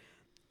 Seriously.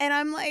 And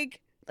I'm like,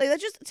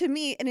 that's just, to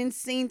me, an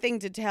insane thing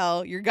to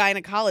tell your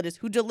gynecologist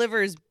who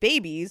delivers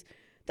babies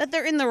that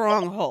they're in the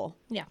wrong hole,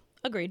 Yeah.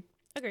 Agreed.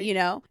 you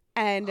know?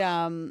 And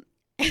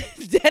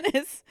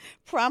Dennis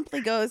promptly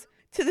goes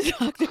to the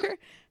doctor,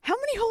 how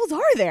many holes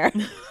are there?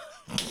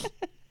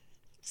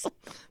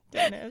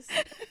 Dennis.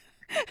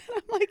 And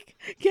I'm like,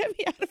 get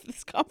me out of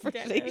this conversation.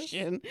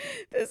 conversation.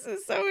 This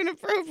is so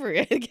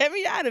inappropriate. Get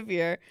me out of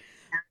here.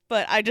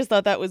 But I just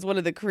thought that was one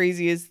of the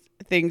craziest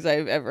things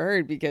I've ever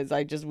heard because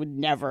I just would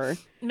never.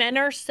 Men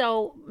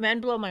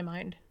blow my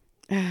mind.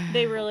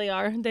 They really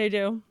are. They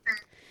do.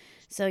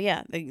 So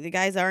yeah, the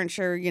guys aren't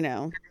sure,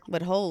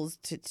 what holes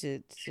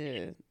to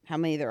how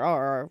many there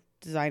are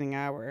designing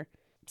our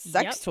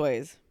sex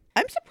toys.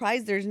 I'm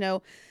surprised there's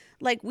no,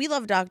 like, we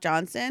love Doc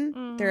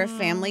Johnson. They're a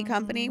family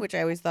company, which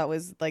I always thought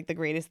was like the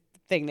greatest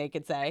thing they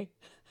could say.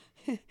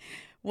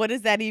 What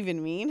does that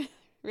even mean?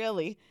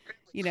 Really?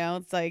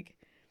 It's like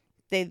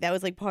that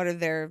was like part of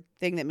their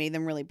thing that made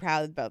them really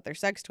proud about their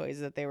sex toys,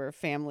 that they were a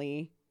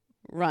family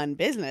run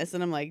business.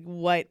 And I'm like,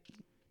 what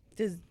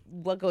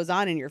goes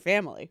on in your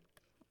family?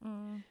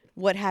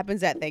 What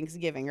happens at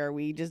Thanksgiving? Are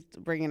we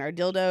just bringing our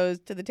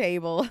dildos to the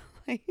table?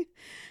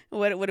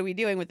 What are we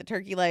doing with the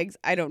turkey legs?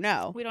 I don't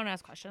know. We don't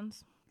ask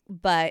questions.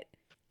 But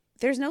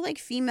there's no like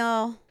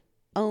female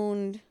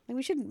owned. Like,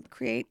 we should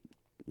create,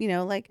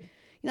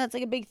 it's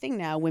like a big thing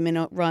now.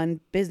 Women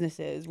run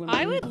businesses.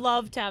 I would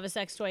love to have a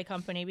sex toy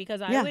company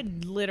because I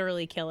would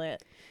literally kill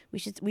it. We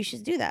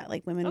should do that.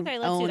 Like, women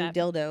let's own do that.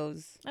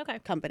 dildos. Okay.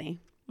 Company.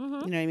 Mm-hmm.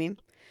 You know what I mean?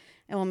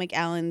 And we'll make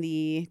Alan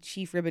the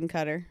chief ribbon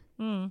cutter.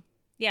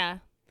 Yeah.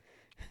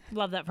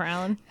 Love that for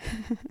Alan.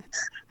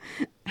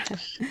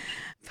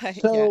 But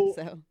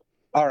so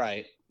all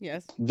right.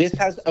 Yes. This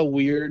has a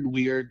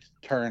weird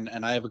turn,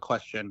 and I have a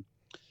question.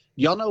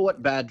 Y'all know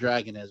what Bad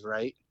Dragon is,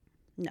 right?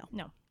 No.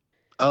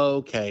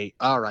 Okay.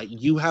 All right.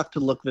 You have to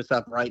look this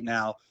up right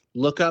now.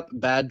 Look up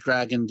Bad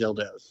Dragon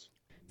dildos.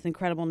 It's an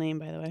incredible name,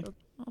 by the way.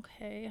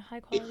 Okay. High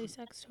quality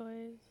sex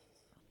toys.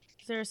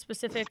 Is there a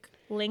specific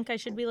link I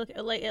should be looking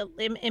at? Like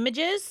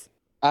images?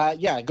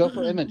 Yeah, go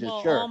for images,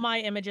 well, sure. All my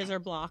images are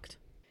blocked.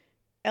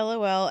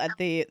 LOL at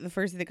the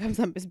first thing that comes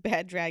up is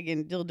Bad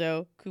Dragon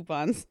dildo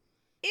coupons.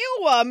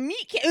 Ew,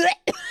 meat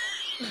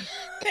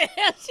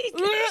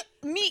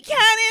meat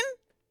cannon.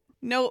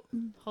 No.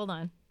 Hold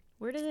on.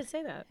 Where does it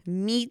say that?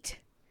 Meat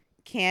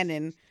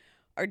cannon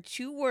are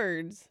two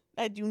words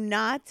that do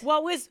not.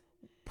 What was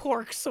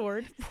pork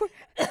sword?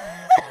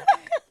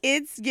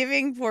 It's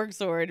giving pork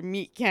sword,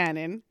 meat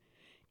cannon.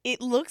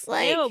 It looks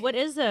like. Ew, what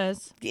is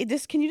this?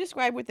 Can you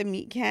describe what the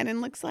meat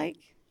cannon looks like?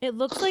 It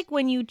looks like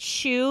when you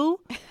chew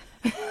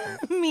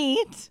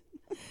meat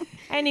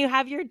and you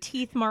have your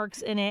teeth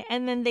marks in it,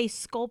 and then they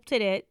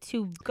sculpted it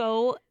to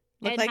go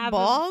Look and like have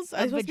balls? a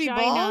Are they supposed to be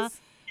vagina.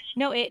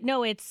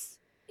 balls?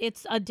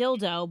 It's a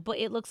dildo, but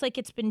it looks like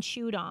it's been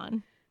chewed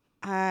on.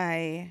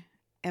 I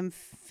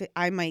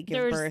might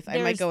give birth. I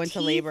might go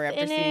into labor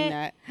after seeing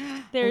that.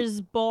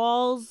 There's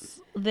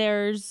balls.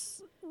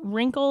 There's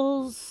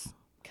wrinkles.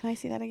 Can I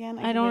see that again?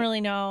 I don't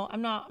really know.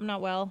 I'm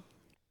not well.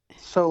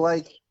 So,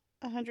 like,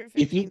 $115.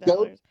 if you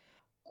go,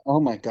 oh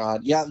my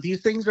God, yeah,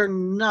 these things are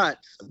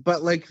nuts.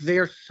 But like,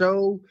 they're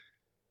so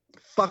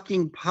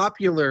fucking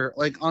popular.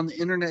 Like on the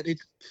internet,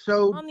 it's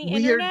so on the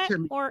weird internet to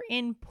me. or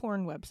in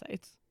porn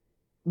websites.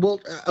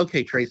 Well,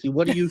 okay, Tracy,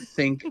 what do you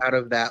think out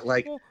of that?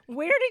 Like, Well,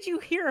 where did you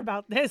hear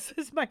about this?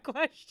 Is my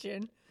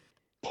question.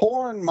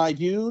 porn, my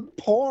dude,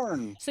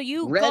 porn. So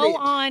you Reddit.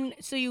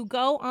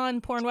 go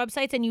on porn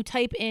websites and you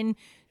type in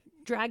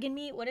dragon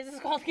meat. What is this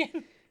called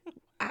again?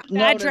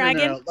 No.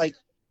 Dragon. Like,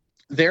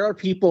 there are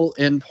people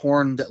in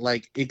porn that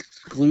like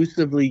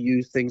exclusively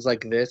use things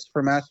like this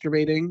for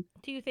masturbating.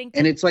 Do you think?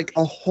 And it's like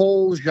a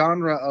whole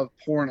genre of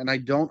porn, and I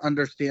don't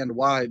understand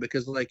why,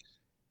 because like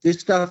this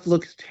stuff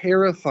looks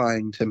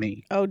terrifying to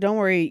me. Oh, don't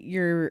worry.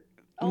 Your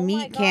Oh meat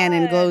my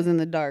cannon God. glows in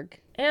the dark.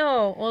 Ew.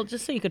 Well,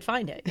 just so you could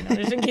find it.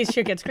 Just in case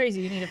shit gets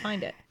crazy, you need to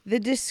find it. The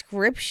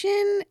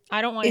description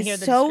I don't want to hear is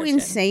the so description.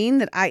 insane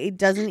that it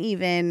doesn't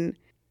even.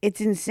 It's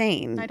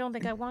insane. I don't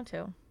think I want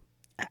to.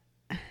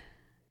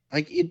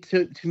 Like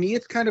to me,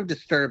 it's kind of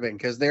disturbing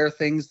because there are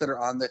things that are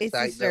on this It's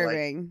site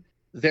disturbing.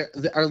 that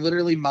they are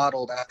literally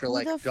modeled after Who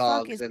like the fuck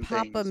dogs is and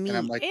Papa things. And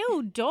I'm Meat? like,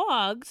 Ew,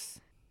 dogs.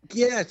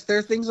 yes, there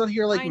are things on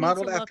here I like need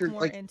modeled to look after more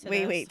like. into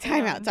Wait, this.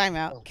 time Hold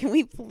out. on. Can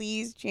we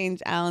please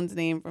change Alan's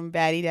name from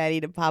Batty Daddy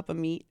to Papa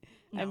Meat?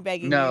 No. I'm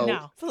begging No. you.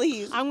 No.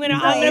 Please. I'm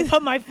gonna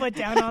put my foot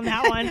down on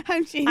that one.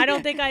 I'm I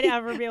don't think I'd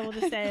ever be able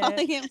to say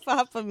calling it. him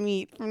Papa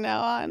Meat from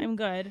now on. I'm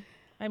good.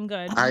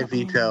 I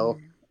veto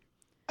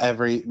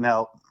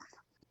no.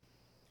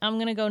 I'm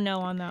gonna go no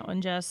on that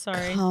one, Jess.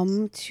 Sorry.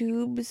 Cum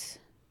tubes,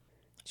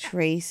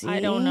 Tracy.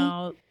 I don't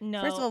know.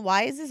 No. First of all,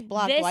 why is this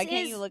blocked? This Why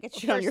can't is- you look at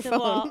shit on your first of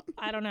phone? all,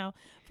 I don't know.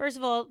 First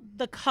of all,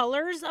 the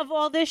colors of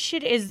all this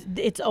shit is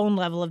its own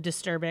level of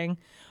disturbing.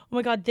 Oh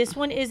my God, this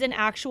one is an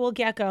actual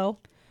gecko.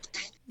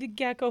 The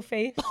gecko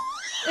face.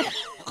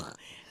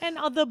 And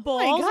the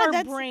balls God, are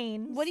that's-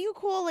 brains. What do you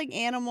call like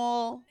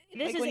animal?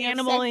 This like is when you have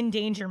animal sex-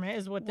 endangerment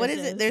is what this What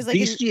is it? There's like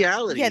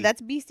Bestiality. yeah,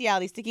 that's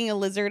bestiality. Sticking a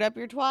lizard up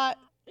your twat.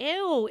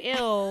 Ew.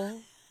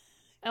 Oh,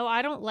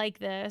 I don't like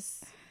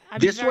this. I'm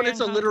This very one is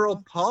a literal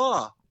uncomfortable.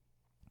 paw.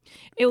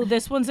 Ew,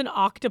 this one's an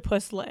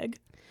octopus leg.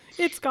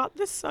 It's got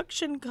the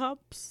suction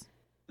cups.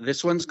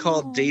 This one's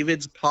called No.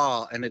 David's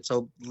Paw, and it's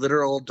a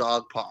literal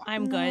dog paw.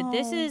 I'm good.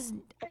 This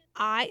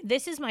No.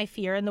 is my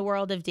fear in the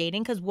world of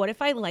dating, because what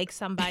if I like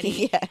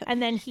somebody Yeah.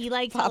 and then he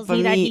like tells Papa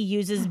me that he meat.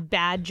 uses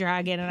bad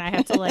dragon and I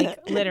have to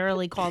like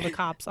literally call the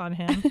cops on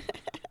him.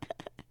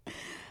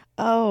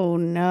 Oh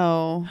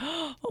no.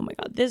 Oh my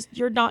god,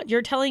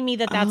 you're telling me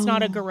that that's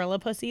not a Oh. gorilla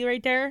pussy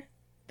right there?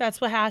 That's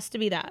what has to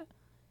be that.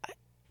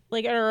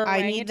 Like an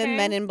I need the orangutan?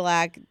 Men in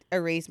Black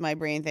erase my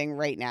brain thing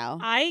right now.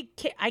 I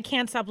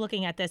can't stop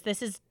looking at this.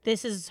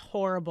 This is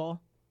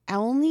horrible.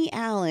 Only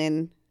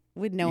Alan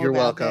would know You're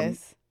about welcome.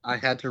 this. I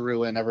had to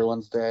ruin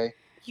everyone's day.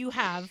 You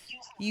have.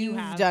 You've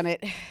have. done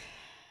it.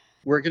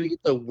 We're going to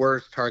get the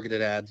worst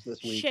targeted ads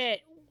this week.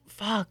 Shit.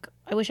 Fuck.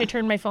 I wish I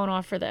turned my phone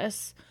off for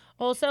this.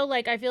 Also,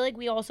 like, I feel like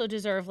we also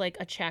deserve like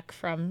a check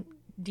from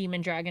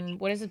Demon Dragon.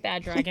 What is it?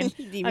 Bad Dragon.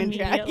 Demon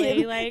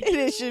Immediately, Dragon. like-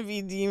 It should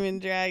be Demon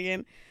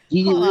Dragon. Do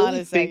you Hold on really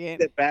a think second.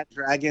 that Bat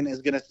Dragon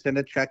is going to send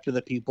a check to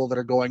the people that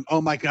are going, oh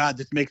my God,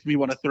 this makes me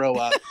want to throw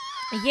up?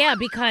 Yeah,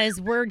 because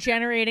we're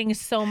generating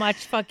so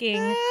much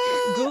fucking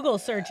Google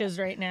searches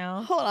right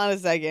now. Hold on a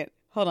second.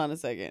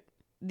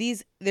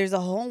 There's a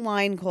whole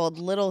line called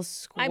Little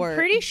Squirt. I'm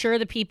pretty sure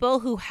the people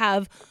who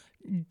have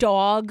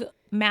dog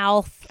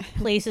mouth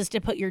places to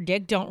put your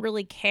dick don't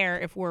really care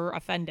if we're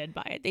offended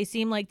by it. They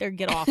seem like they're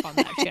get off on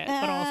that shit.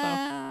 But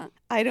also,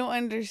 I don't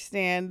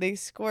understand. They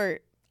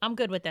squirt. I'm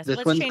good with this. This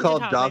Let's one's change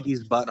called the topic.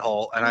 Doggy's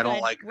Butthole, and I'm I don't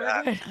good. like We're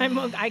that.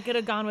 good. I could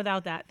have gone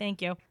without that.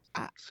 Thank you.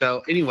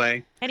 So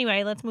anyway,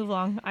 Anyway, let's move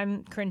along.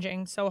 I'm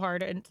cringing so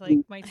hard. It's like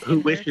my skin who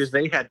hurts. wishes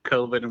they had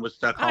COVID and was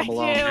stuck I home do.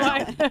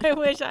 alone? I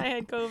wish I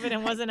had COVID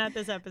and wasn't at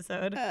this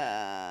episode.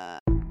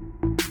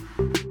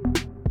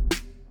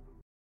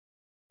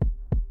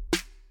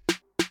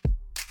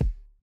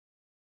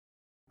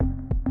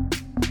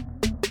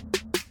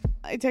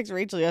 I texted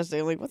Rachel yesterday.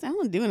 I'm like, what's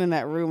Alan doing in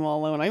that room all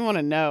alone? I want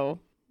to know.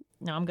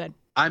 No, I'm good.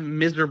 I'm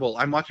miserable.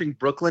 I'm watching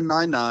Brooklyn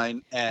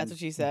Nine-Nine That's and what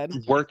she said.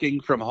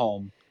 working from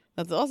home.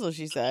 That's also what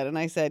she said. And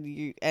I said,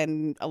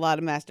 and a lot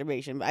of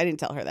masturbation. But I didn't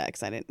tell her that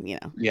because I didn't,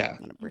 Yeah.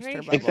 want to burst Very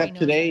her sure. bubble. Except knows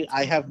today, that.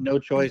 I have no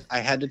choice. I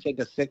had to take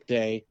a sick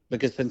day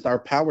because since our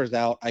power's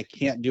out, I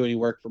can't do any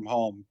work from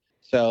home.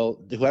 So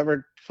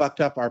whoever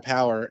fucked up our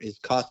power is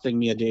costing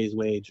me a day's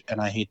wage,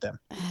 and I hate them.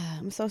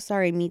 I'm so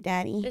sorry, Meat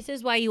Daddy. This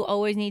is why you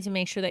always need to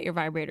make sure that your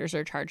vibrators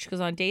are charged, because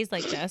on days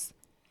like this,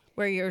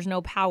 where there's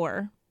no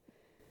power,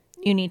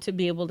 you need to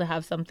be able to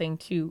have something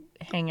to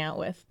hang out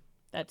with.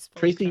 That's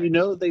fully Tracy, charged. you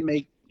know they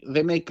make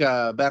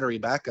battery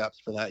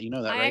backups for that. You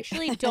know that, I right?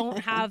 actually don't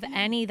have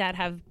any that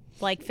have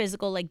like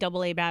physical like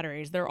AA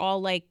batteries. They're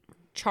all like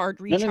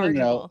rechargeable.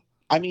 No.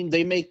 I mean,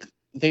 they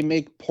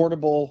make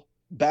portable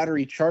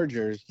battery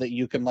chargers that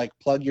you can like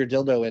plug your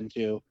dildo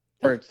into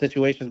for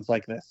situations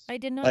like this. I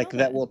did not Like know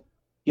that will.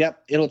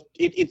 Yep,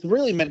 it's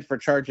really meant for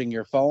charging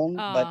your phone,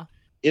 but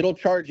it'll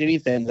charge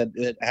anything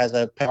that has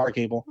a power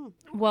cable.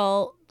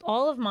 Well,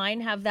 all of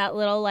mine have that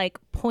little like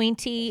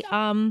pointy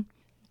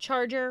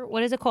charger.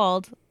 What is it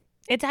called?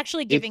 It's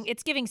actually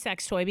giving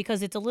sex toy,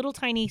 because it's a little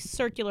tiny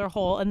circular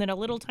hole and then a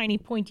little tiny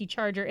pointy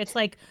charger. It's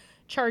like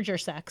charger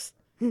sex.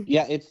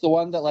 Yeah, it's the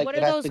one that like What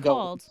it are has those to go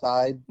called?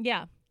 inside.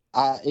 Yeah.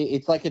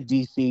 It's like a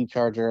DC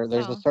charger.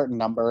 There's Oh. a certain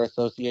number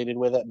associated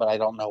with it, but I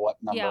don't know what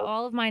number. Yeah,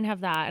 all of mine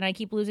have that, and I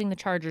keep losing the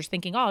chargers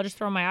thinking, oh, I'll just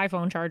throw my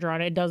iPhone charger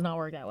on it. It does not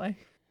work that way.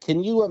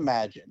 Can you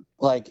imagine,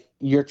 like,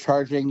 you're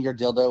charging your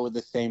dildo with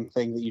the same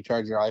thing that you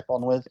charge your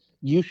iPhone with?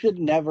 You should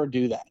never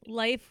do that.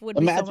 Life would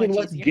be Imagine so much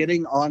what's easier.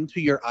 getting onto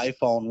your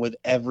iPhone with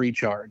every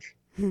charge.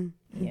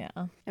 Yeah.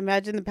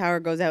 Imagine the power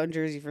goes out in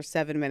Jersey for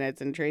 7 minutes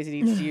and Tracy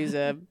needs to use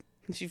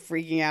she's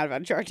freaking out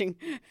about charging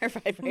her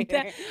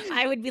vibrator.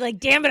 I would be like,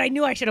 damn it, I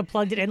knew I should have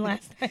plugged it in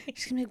last night.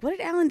 She's gonna be like, what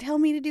did Alan tell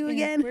me to do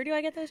again? Where do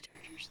I get those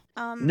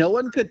chargers? No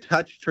one could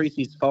touch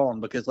Tracy's phone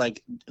because,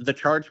 like, the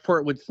charge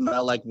port would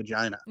smell like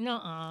vagina.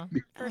 Nuh-uh.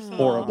 First of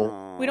all,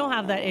 Horrible. we don't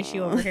have that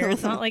issue over here.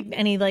 It's not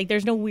like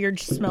there's no weird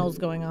smells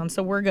going on,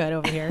 so we're good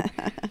over here.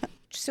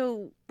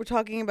 So we're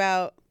talking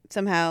about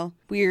somehow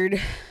weird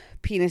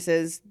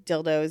penises,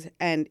 dildos,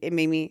 and it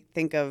made me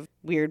think of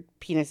weird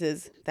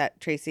penises that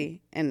Tracy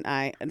and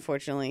I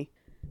unfortunately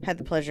had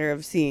the pleasure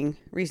of seeing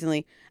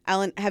recently.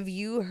 Alan, have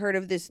you heard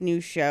of this new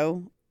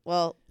show?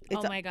 Well,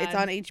 it's Oh my God. it's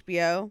on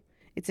HBO.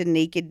 It's a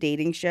naked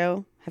dating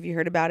show. Have you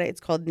heard about it?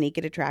 It's called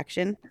Naked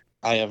Attraction.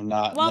 I have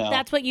not. Well, no.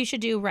 that's what you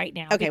should do right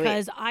now, Okay, wait.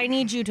 because I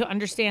need you to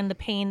understand the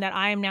pain that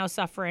I am now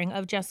suffering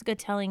of Jessica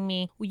telling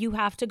me, you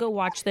have to go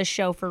watch this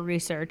show for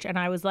research. And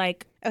I was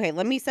like, Okay,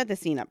 let me set the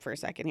scene up for a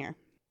second here.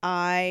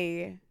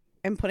 I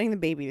am putting the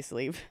baby to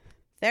sleep.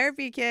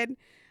 Therapy kid.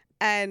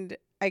 And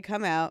I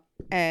come out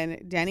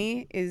and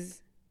Denny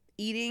is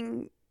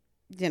eating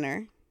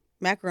dinner,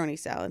 macaroni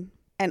salad.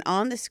 And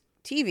on this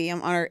TV,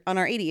 on our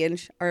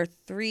 80-inch, are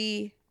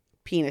 3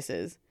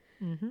 penises.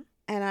 mhm,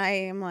 And I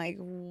am like,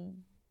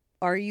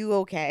 are you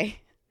okay?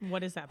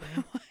 what is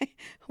happening?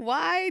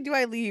 Why do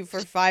I leave for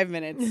 5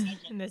 minutes?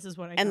 And this is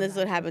what I And this is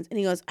what come back to. happens. And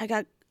he goes,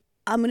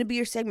 I'm going to be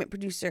your segment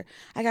producer.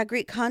 I got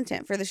great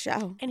content for the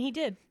show. And he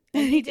did.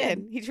 And he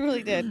did. He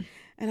truly did.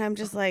 And I'm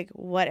just like,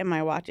 what am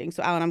I watching?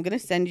 So, Alan, I'm going to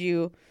send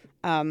you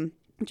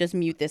just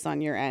mute this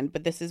on your end,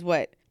 but this is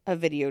what a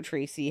video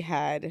Tracy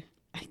had.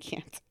 I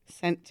can't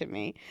sent to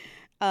me,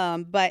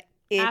 but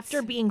it's,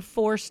 After being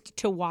forced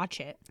to watch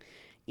it.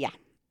 Yeah.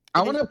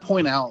 I want to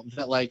point out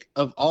that, like,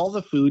 of all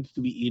the foods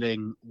to be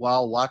eating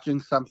while watching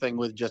something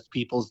with just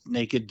people's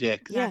naked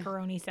dicks,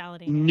 Macaroni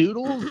salad.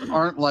 noodles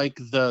aren't like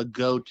the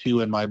go-to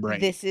in my brain.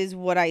 This is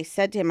what I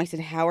said to him. I said,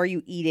 how are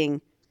you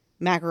eating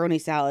macaroni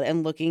salad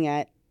and looking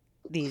at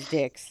these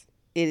dicks?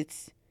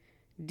 It's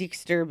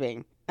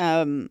disturbing.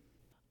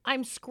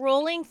 I'm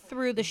scrolling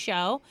through the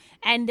show,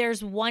 and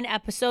there's one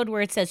episode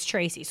where it says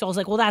Tracy. So I was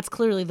like, well, that's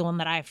clearly the one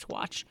that I have to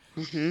watch.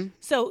 Mm-hmm.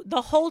 So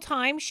the whole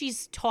time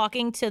she's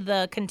talking to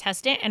the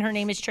contestant, and her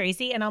name is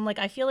Tracy, and I'm like,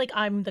 I feel like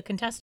I'm the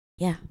contestant.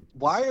 Yeah.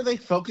 Why are they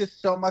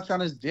focused so much on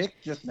his dick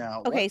just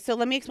now? Okay, so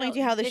let me explain to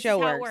you how the show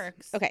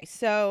works. Okay,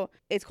 so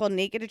it's called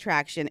Naked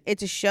Attraction.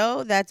 It's a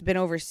show that's been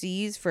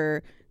overseas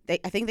for, I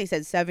think they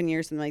said 7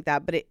 years, something like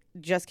that, but it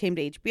just came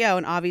to HBO,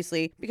 and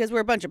obviously, because we're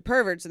a bunch of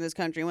perverts in this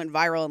country, it went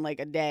viral in like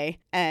a day,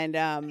 and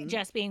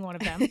Jess being one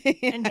of them,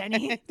 and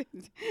Denny.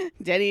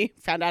 Denny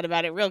found out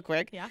about it real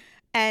quick. Yeah.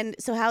 And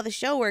so how the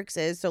show works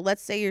is, so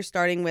let's say you're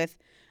starting with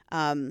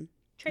Tracy.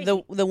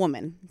 the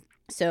woman.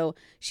 So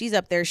she's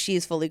up there,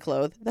 she's fully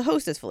clothed, the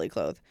host is fully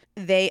clothed.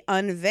 They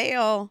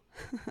unveil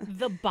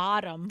the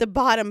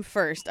bottom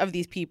first of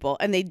these people,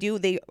 and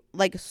they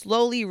like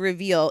slowly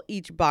reveal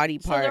each body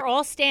part. So they're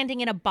all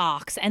standing in a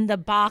box, and the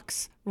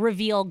box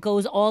reveal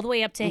goes all the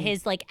way up to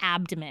his like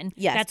abdomen.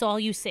 Yes. That's all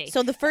you see.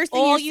 So the first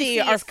thing all you see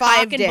is are cock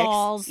 5 and dicks.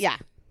 balls. Yeah.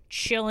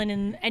 Chilling,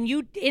 and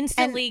you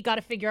instantly got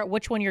to figure out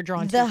which one you're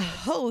drawn to. The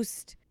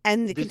host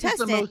and the This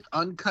contestant. is the most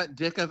uncut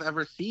dick I've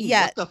ever seen.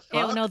 Yeah. What the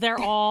fuck? Oh, no, they're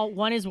all,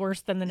 one is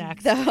worse than the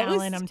next. The host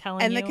Alan, I'm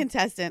telling and you. the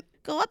contestant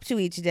go up to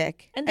each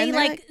dick. And they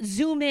they're like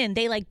zoom in.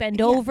 They like bend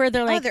over.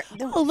 They're like, they're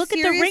oh, look at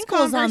the serious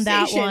wrinkles on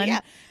that conversation, one. yeah.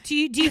 Do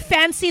you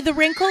fancy the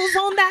wrinkles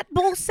on that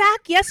bull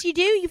sack? Yes, you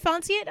do. You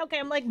fancy it? Okay,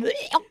 I'm like, bleh.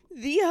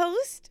 The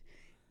host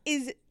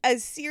is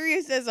as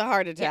serious as a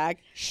heart attack.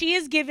 She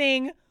is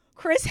giving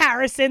Chris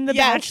Harrison, The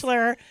Yes.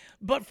 Bachelor,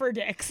 but for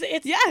dicks.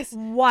 It's Yes.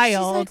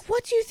 wild. She's like,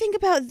 what do you think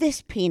about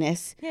this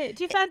penis? Yeah,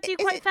 do you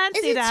quite fancy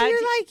is it that? to your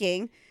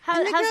liking? How's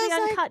And the the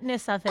girl's like,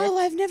 uncutness of it? Oh,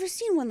 I've never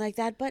seen one like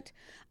that, but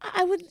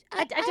I would.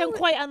 I don't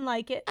quite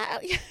unlike it. I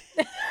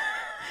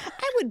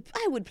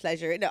would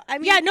pleasure it. No, I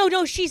mean, Yeah,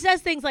 no. She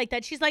says things like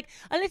that. She's like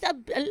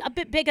a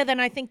bit bigger than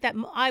I think that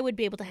I would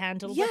be able to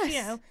handle. But,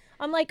 Yes.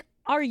 I'm like,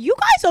 are you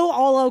guys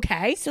all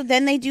okay? So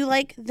then they do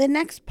like the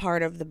next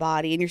part of the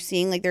body, and you're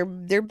seeing like their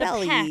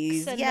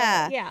bellies, pecs and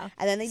yeah,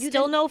 and then they do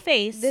Still no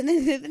face. Then they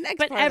do the next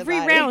But part of the every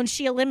body. round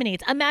she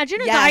eliminates.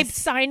 Imagine a guy Yes.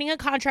 signing a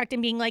contract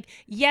and being like,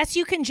 yes,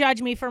 you can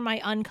judge me for my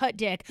uncut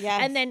dick.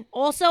 Yes. And then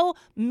also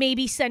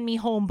maybe send me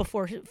home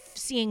before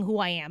seeing who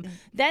I am.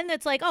 Then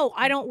it's like, oh,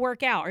 I don't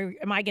work out. Or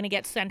am I going to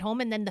get sent home?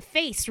 And then the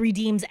face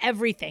redeems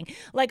everything.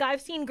 Like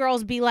I've seen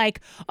girls be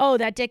like, oh,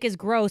 that dick is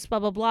gross, blah,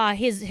 blah, blah.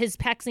 His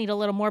pecs need a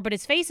little more, but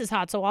his face is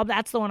hot. So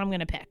that's the one I'm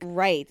going to pick.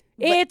 Right?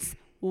 But It's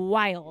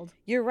wild.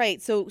 you're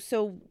right. So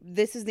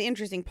this is the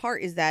interesting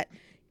part is that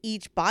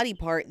each body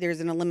part there's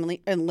an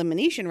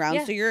elimination round.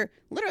 Yeah. So you're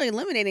literally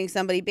eliminating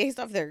somebody based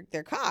off their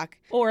cock.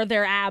 Or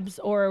their abs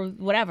or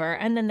whatever.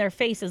 And then their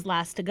face is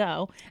last to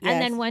go. Yes.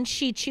 And then when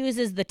she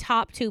chooses the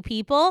top 2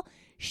 people,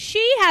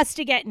 she has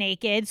to get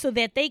naked so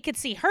that they could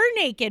see her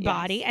naked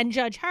body and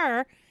judge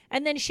her.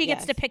 And then she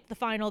gets Yes. to pick the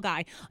final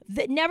guy.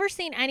 Never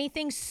seen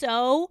anything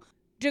so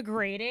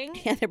degrading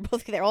Yeah,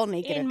 they're all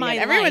naked. in at the my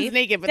end. life. Everyone's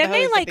naked, but then the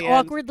they host at like the end.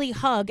 awkwardly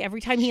hug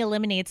every time he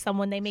eliminates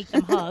someone. They make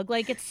them hug.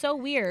 Like it's so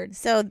weird.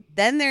 So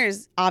then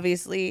there's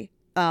obviously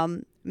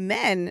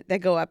men that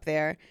go up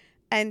there.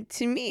 And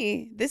to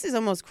me, this is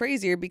almost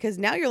crazier because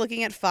now you're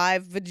looking at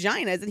 5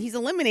 vaginas and he's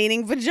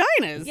eliminating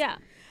vaginas. Yeah.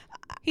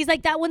 He's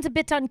like, that one's a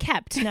bit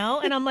unkept, no?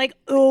 And I'm like,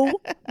 oh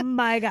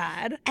my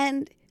God.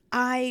 And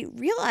I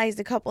realized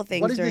a couple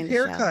things What is during this the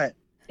show. haircut?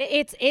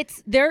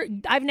 It's there.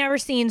 I've never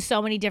seen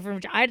so many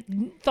different. I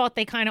thought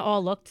they kind of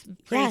all looked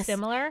pretty Yes.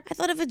 similar. I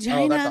thought a Oh,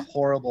 vagina. that's a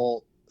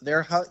horrible.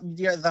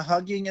 The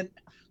hugging and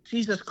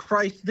Jesus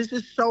Christ, this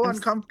is so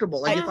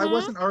uncomfortable. Like if I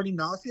wasn't already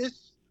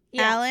nauseous.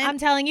 Yeah, Alan? I'm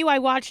telling you, I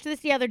watched this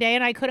the other day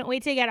and I couldn't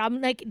wait to get.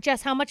 I'm like,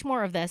 Jess, how much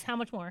more of this? How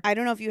much more? I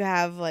don't know if you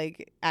have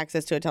like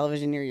access to a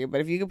television near you,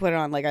 but if you could put it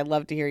on, like I'd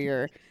love to hear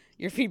your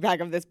feedback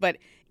of this. But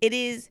it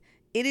is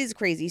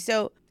crazy.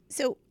 So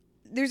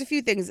there's a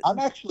few things. I'm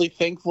actually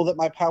thankful that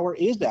my power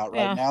is out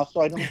right Yeah. now,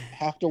 so I don't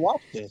have to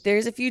watch this.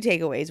 There's a few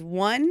takeaways.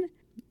 One,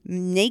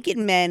 naked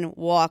men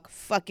walk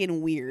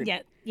fucking weird.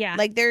 Yeah.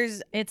 Like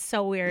there's it's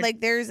so weird. like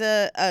there's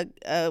a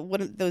one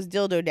of those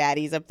dildo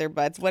daddies up their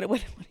butts. What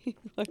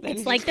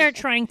it's like they're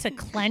trying to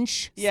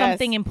clench Yes.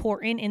 something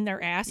important in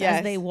their ass Yes.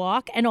 as they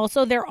walk, and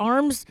also their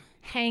arms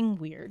hang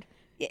weird.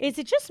 Is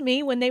it just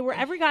me when they were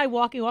every guy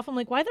walking off? I'm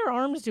like, why are their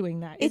arms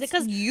doing that? Is it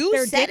because you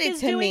their said dick it is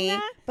to doing me?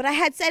 that? But I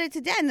had said it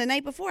to Den the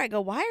night before. I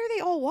go, why are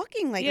they all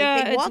walking like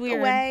Yeah, they it's walk weird.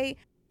 away?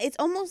 It's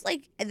almost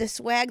like the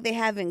swag they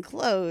have in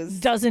clothes.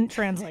 Doesn't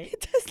translate.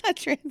 It does not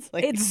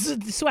translate.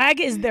 It's swag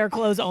is their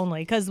clothes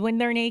only because when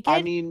they're naked,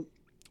 I mean,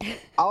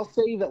 I'll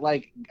say that,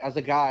 like, as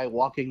a guy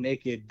walking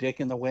naked, dick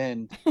in the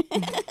wind,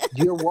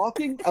 you're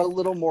walking a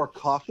little more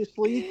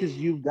cautiously because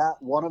you've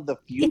got one of the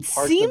few It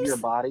parts of your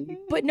seems- body.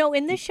 But no,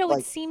 in this show, Like-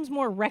 it seems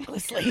more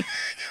recklessly.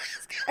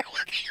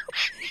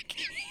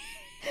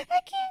 I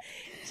can't.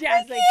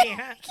 Jazz, I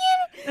can't.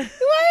 What is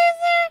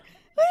there?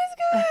 What is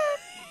going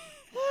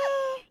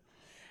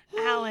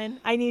on? Alan,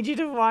 I need you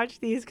to watch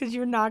these because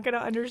you're not going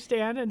to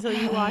understand until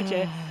you watch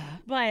it.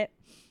 But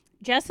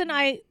Jess and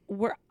I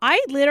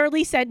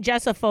literally sent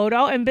Jess a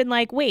photo and been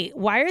like, wait,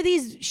 why are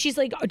these? She's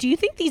like, do you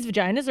think these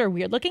vaginas are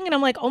weird looking? And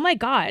I'm like, oh my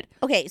God.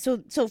 Okay, so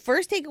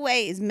first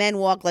takeaway is men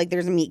walk like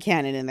there's a meat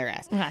cannon in their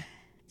ass. Okay.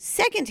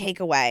 Second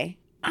takeaway,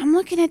 I'm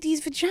looking at these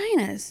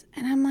vaginas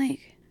and I'm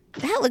like,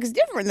 that looks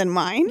different than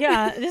mine.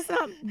 Yeah,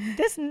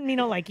 this me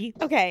no likey.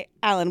 Okay,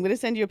 Alan, I'm gonna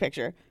send you a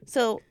picture.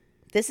 So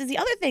this is the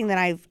other thing that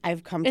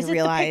I've come Is to it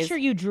realize. the picture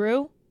you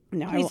drew?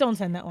 No, Please don't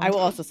send that one. I will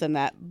also send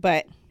that.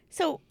 But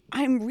so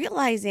I'm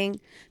realizing.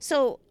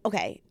 So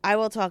okay, I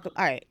will talk. All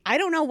right, I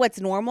don't know what's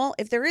normal.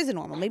 If there is a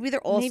normal, maybe they're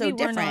all so Maybe we're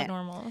different. not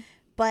normal.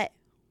 But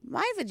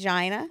my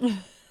vagina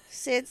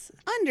sits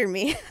under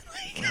me.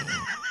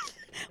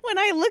 When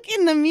I look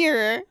in the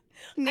mirror,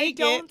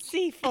 naked, I don't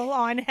see full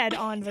on head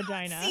on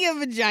vagina. see a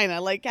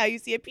vagina like how you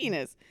see a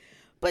penis.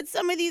 But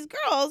some of these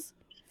girls,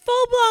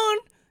 Full blown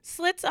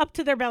slits up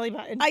to their belly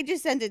button. I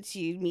just sent it to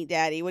you, Meat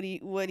Daddy. What do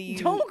you?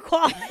 Don't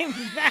call him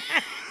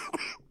that.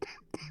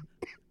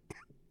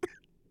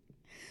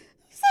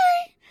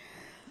 Sorry.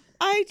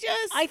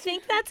 I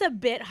think that's a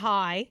bit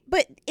high.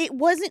 But it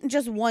wasn't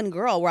just one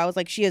girl where I was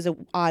like, she has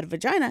an odd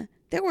vagina.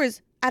 There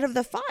was, out of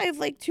the 5,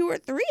 like 2 or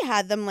 3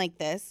 had them like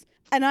this.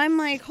 And I'm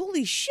like,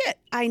 holy shit.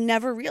 I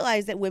never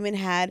realized that women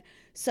had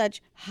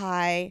such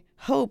high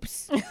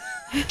hopes. So,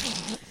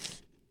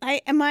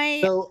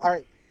 all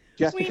right,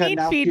 Jessica, We need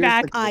now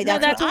feedback. here's the No,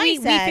 that's what what I we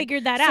said.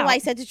 figured that So out. I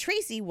said to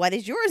Tracy, what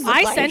is yours look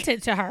I like? sent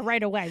it to her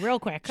right away, real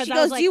quick. She I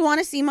goes, was do you want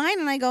to see mine?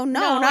 And I go, no,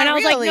 not and I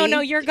was really. like,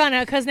 no, you're gonna,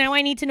 because now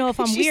I need to know if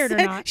I'm She weird or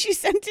said- not. She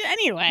sent it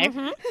anyway.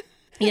 Mhm.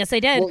 Yes, I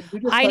did. Well, you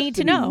just I have need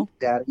to be know.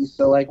 Daddy.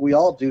 So, like, we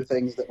all do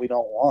things that we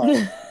don't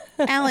want.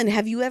 Alan,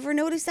 have you ever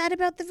noticed that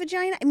about the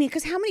vagina? I mean,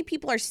 because how many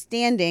people are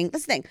standing?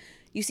 That's the thing.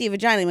 You see a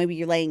vagina, maybe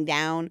you're laying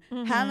down.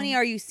 How many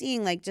are you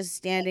seeing, like, just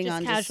standing Just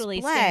on casually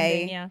display?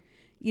 standing, yeah.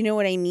 You know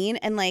what I mean?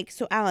 And, like,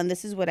 so, Alan,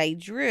 this is what I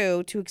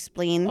drew to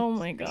explain. Oh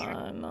my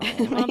God, no,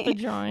 not the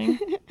drawing.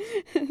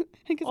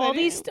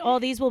 'Cause All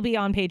these will be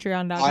on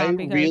Patreon.com. I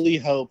because, really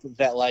hope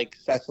that, like,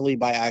 Cecily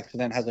by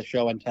accident has a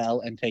show and tell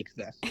and takes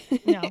this.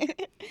 No.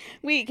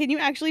 Wait, can you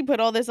actually put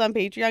all this on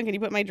Patreon? Can you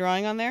put my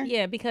drawing on there?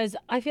 Yeah, because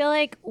I feel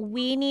like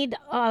we need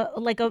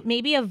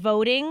maybe a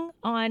voting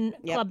on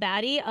Yep. Club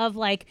Baddie of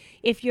like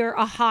if you're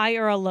a high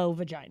or a low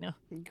vagina.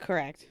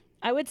 Correct.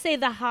 I would say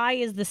the high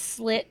is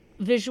the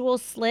visual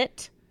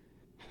slit,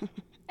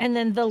 and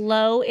then the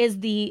low is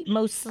the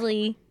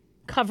mostly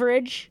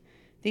coverage.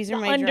 These are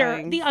The my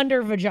drawings. the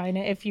under vagina,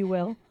 if you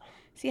will.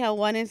 See how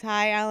one is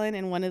high, Alan,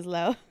 and one is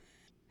low?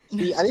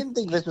 See, I didn't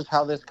think this was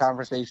how this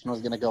conversation was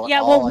going to go. Yeah,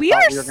 at well, all. I we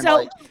thought are were gonna, so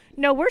like,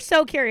 no, we're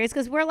so curious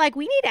because we're like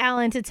we need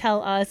Alan to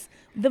tell us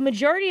the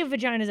majority of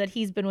vaginas that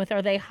he's been with,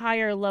 are they high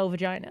or low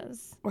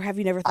vaginas? Or have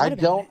you never thought I about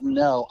don't it?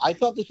 know. I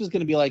thought this was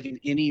going to be like an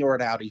innie or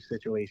an outie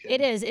situation.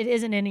 It is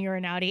an innie or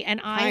an outie, and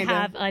I Kinda.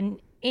 have an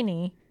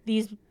innie.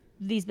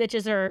 These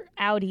bitches are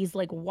outies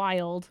like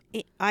wild.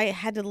 I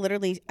had to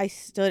literally, I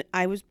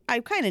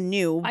kind of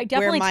knew I where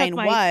definitely mine took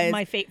was.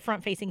 my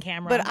front facing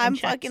camera. But and I'm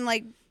checked. fucking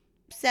like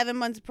 7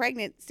 months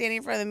pregnant, standing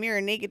in front of the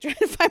mirror naked, trying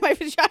to find my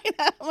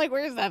vagina. I'm like,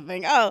 where's that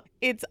thing? Oh,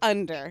 it's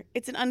under.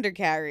 It's an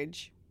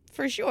undercarriage.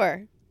 For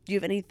sure. Do you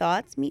have any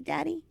thoughts, Meat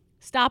Daddy?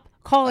 Stop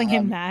calling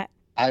him that.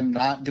 I'm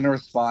not going to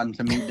respond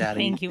to Meat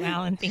Daddy. Thank you,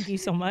 Alan. Thank you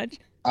so much.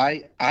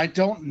 I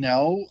don't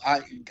know.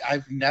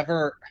 I've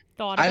never.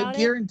 Thought I about it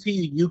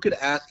guarantee you could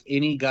ask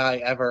any guy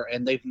ever,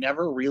 and they've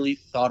never really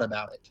thought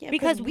about it. Yeah,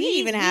 because we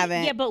even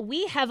haven't. Yeah, but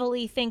we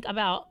heavily think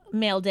about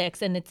male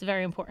dicks, and it's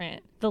very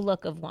important the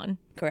look of one.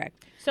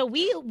 Correct. So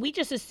we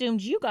just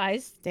assumed you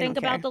guys They think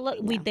don't about care. the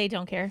look. No. They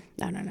don't care.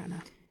 No.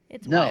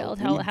 It's No, wild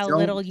we how don't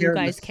little you care in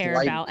guys the care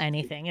slightest. about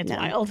anything. It's No.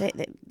 wild. They,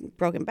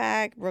 broken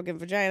back, broken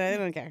vagina. They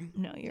don't care.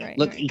 No, you're right.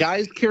 Look, you're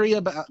right. guys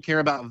care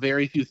about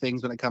very few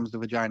things when it comes to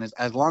vaginas.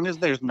 As long as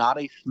there's not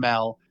a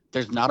smell,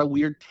 there's not a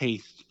weird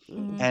taste,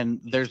 Mhm. and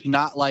there's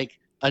not like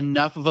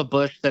enough of a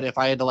bush that if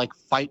I had to like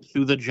fight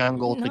through the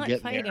jungle to Not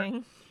get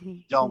fighting. there,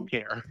 don't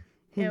care.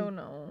 Ew,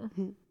 no.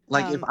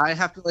 Like if I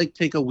have to like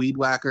take a weed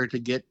whacker to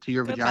get to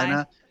your Goodbye.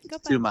 vagina, it's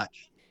Goodbye. too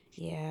much.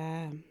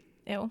 Yeah.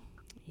 Ew.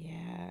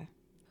 Yeah.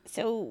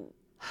 So,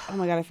 oh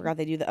my God, I forgot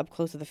they do the up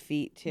close of the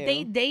feet too.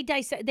 They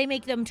dissect. They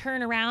make them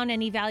turn around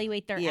and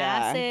evaluate their Yeah.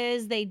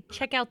 asses. They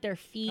check out their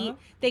feet.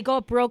 They go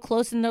up real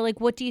close and they're like,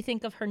 "What do you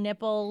think of her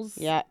nipples?"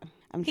 Yeah.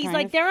 He's trying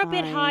like, to they're a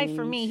bit high for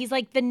find- me. He's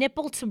like, the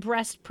nipple to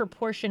breast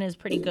proportion is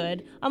pretty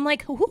good. I'm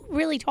like, who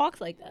really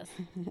talks like this?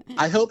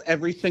 I hope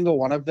every single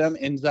one of them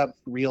ends up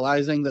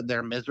realizing that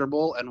they're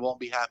miserable and won't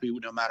be happy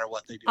no matter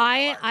what they do.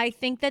 I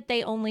think that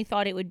they only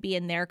thought it would be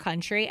in their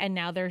country, and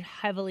now they're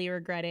heavily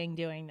regretting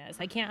doing this.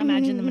 I can't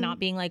imagine them not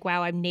being like,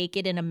 wow, I'm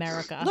naked in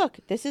America. Look,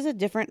 this is a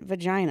different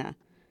vagina.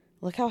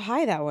 Look how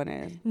high that one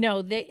is.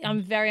 No,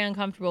 I'm very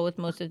uncomfortable with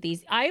most of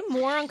these. I'm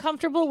more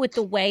uncomfortable with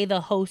the way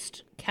the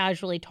host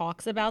casually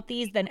talks about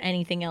these than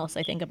anything else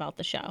I think about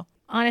the show.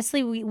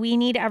 Honestly, we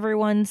need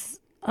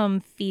everyone's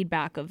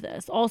feedback of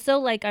this. Also,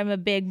 like, I'm a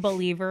big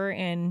believer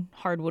in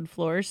hardwood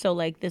floors, so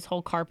like this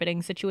whole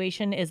carpeting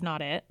situation is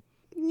not it.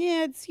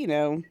 Yeah, it's,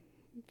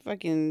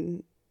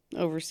 fucking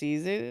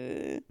overseas.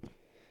 They're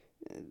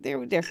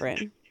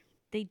different.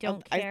 They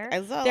don't I care.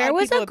 saw There lot of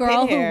was people a with pin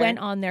girl who hair. went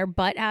on there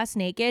butt ass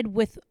naked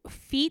with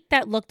feet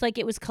that looked like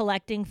it was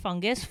collecting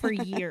fungus for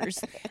years.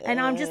 And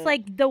I'm just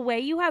like, the way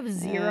you have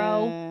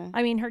zero.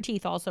 I mean, her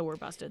teeth also were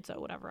busted, so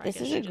whatever. I This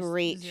guess is she a just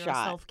great zero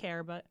shot.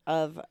 self-care, but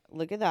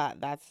Look at that.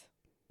 That's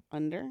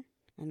under,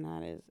 and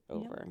that is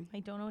over. I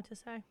don't know what to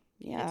say.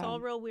 Yeah. It's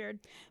all real weird.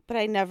 But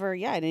I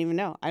didn't even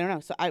know. I don't know.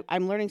 So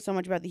I'm learning so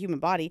much about the human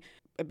body.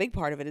 A big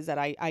part of it is that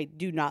I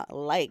do not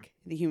like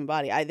the human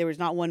body. There was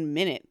not 1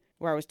 minute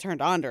where I was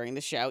turned on during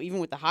the show. Even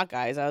with the hot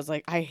guys, I was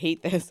like, I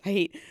hate this. I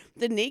hate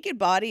the naked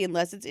body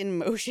unless it's in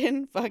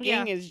motion.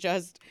 Fucking is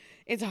just,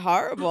 it's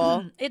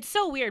horrible. It's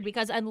so weird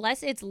because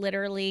unless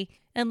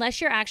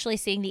you're actually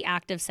seeing the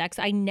act of sex,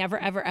 I never,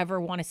 ever,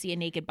 ever want to see a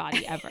naked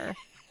body ever.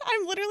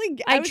 I'm literally,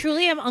 I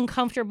truly am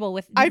uncomfortable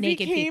with I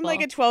naked became people.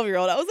 like a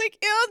 12-year-old. I was like,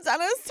 ew,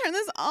 Dennis, turn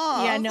this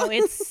off. Yeah, no,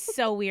 it's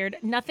so weird.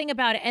 Nothing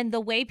about it. And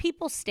the way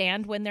people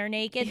stand when they're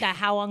naked,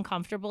 how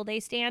uncomfortable they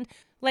stand.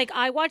 Like,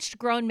 I watched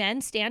grown men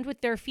stand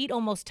with their feet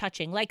almost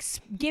touching. Like,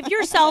 give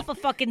yourself a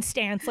fucking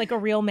stance like a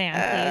real man,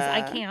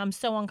 please. I can't. I'm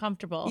so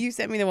uncomfortable. You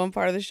sent me the one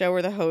part of the show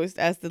where the host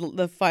asked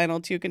the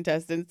final 2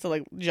 contestants to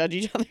like judge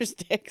each other's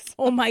dicks.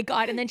 Oh my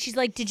God. And then she's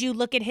like, did you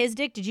look at his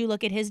dick? Did you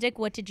look at his dick?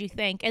 What did you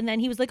think? And then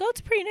he was like, oh, it's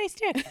a pretty nice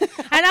dick.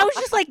 And I was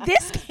just like,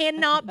 this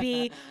cannot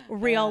be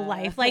real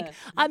life. Like,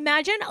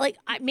 imagine, like,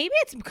 maybe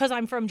it's because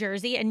I'm from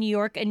Jersey, and New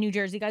York and New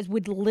Jersey guys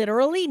would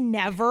literally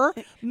never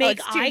make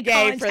it's too eye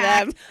gay for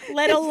contact, them.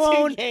 let It's too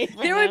alone, gay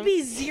for there would them.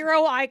 be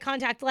zero eye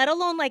contact, let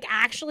alone like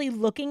actually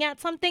looking at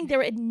something.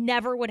 It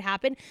never would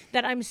happen.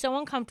 That I'm so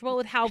uncomfortable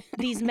with how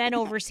these men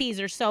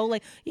overseas are so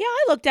like, yeah,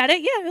 I looked at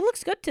it. Yeah, it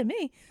looks good to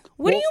me.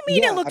 What do Well, you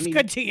mean yeah, it looks I mean,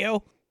 good to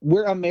you?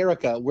 We're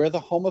America. We're the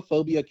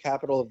homophobia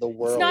capital of the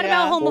world. It's not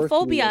Yeah. about Force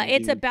homophobia. me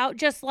It's to- about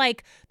just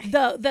like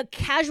the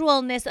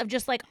casualness of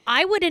just like,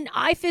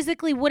 I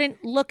physically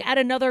wouldn't look at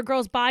another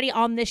girl's body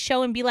on this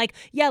show and be like,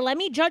 yeah, let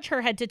me judge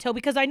her head to toe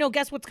because I know,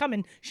 guess what's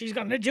coming? She's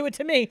gonna do it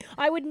to me.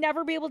 I would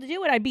never be able to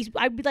do it. I'd be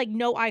like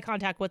no eye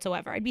contact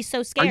whatsoever. I'd be so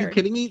Are scared. you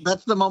kidding me?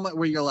 That's the moment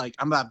where you're like,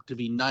 I'm about to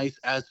be nice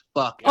as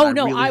fuck. and Oh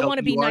no, really I hope want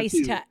to be you are nice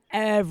too. to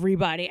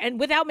everybody, and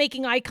without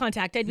making eye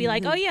contact, I'd be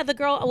like, "Oh yeah, the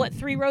girl,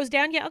 3 rows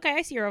down? Yeah, okay,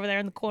 I see her over there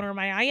in the corner of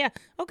my eye. Yeah,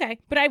 okay."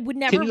 But I would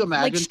never Can you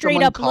imagine like straight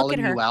someone up look calling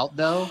at her. you out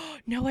though?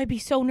 No, I'd be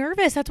so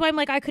nervous. That's why I'm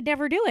like, I could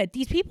never do it.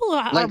 These people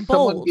are Like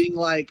someone bold. being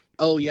like,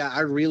 "Oh yeah,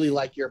 I really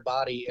like your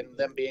body," and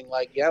them being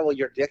like, "Yeah, well,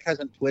 your dick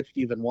hasn't twitched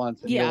even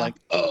once," and Yeah. you're like,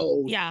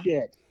 "Oh Yeah.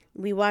 shit."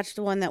 We watched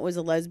one that was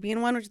a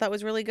lesbian one, which I thought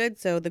was really good.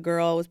 So the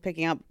girl was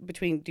picking up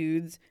between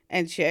dudes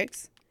and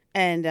chicks,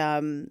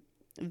 and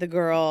the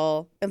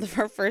girl and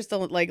her first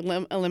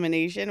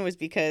elimination was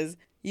because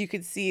you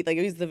could see like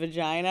it was the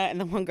vagina, and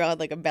the one girl had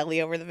like a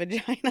belly over the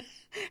vagina,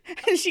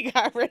 and she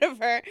got rid of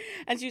her,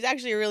 and she was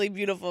actually a really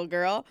beautiful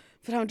girl.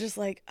 But I'm just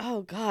like,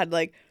 oh God,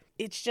 like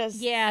it's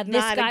just Yeah, this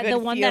not a guy, good the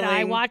one that I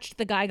feeling. watched,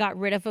 the guy got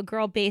rid of a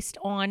girl based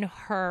on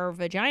her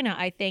vagina,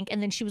 I think,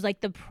 and then she was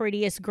like the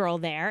prettiest girl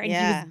there, and he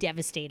Yeah. was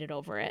devastated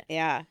over it.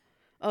 Yeah.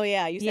 Oh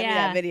yeah, you sent me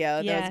that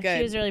video. That was good.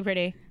 She was really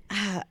pretty.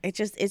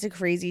 It's a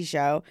crazy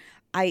show.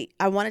 I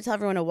want to tell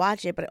everyone to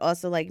watch it, but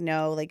also like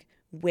know like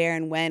where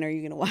and when are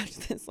you going to watch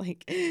this?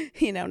 Like,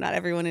 not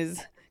everyone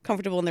is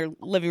comfortable in their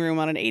living room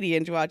on an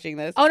 80-inch watching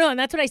this. Oh no, and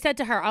that's what I said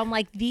to her. I'm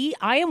like,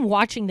 I am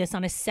watching this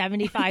on a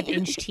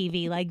 75-inch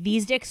TV. Like,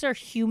 these dicks are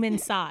human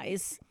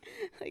size.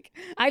 Like,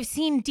 I've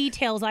seen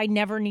details I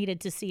never needed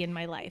to see in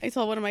my life. I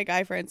told one of my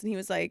guy friends, and he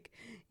was like,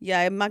 "Yeah,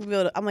 I'm not gonna be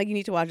able to." I'm like, "You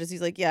need to watch this."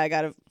 He's like, "Yeah, I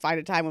gotta find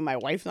a time when my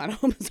wife's not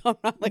home, so I'm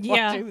not like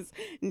Yeah. watching this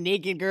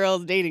naked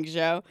girls dating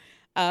show."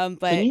 But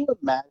Can you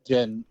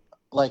imagine?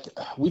 Like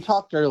we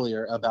talked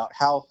earlier about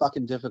how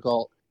fucking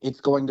difficult it's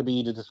going to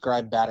be to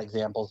describe bad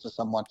examples to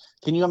someone.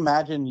 Can you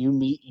imagine you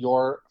meet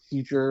your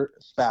future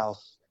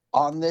spouse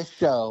on this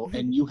show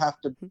and you have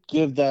to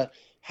give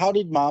how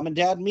did mom and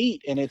dad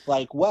meet? And it's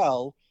like,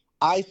 well,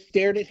 I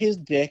stared at his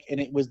dick and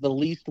it was the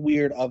least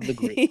weird of the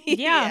group.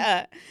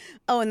 Yeah.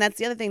 Oh, and that's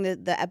the other thing,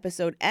 that the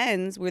episode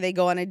ends where they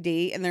go on a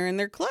date and they're in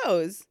their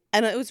clothes.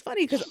 And it was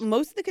funny because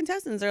most of the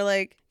contestants are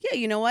like, yeah,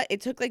 you know what? It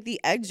took like the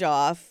edge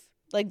off.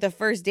 Like the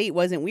first date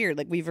wasn't weird.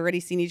 Like we've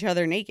already seen each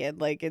other naked.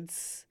 Like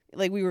it's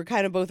like we were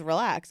kind of both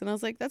relaxed. And I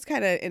was like, that's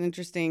kind of an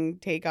interesting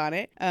take on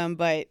it.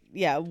 But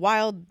yeah,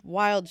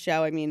 wild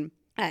show. I mean,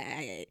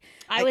 I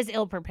was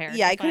ill prepared.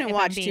 Yeah, I couldn't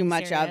watch too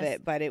much of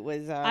it, but it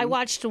was. I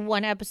watched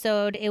one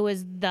episode. It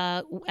was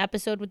the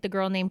episode with the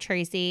girl named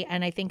Tracy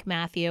and I think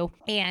Matthew.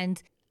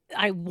 And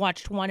I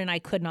watched one and I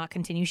could not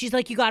continue. She's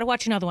like, you got to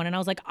watch another one. And I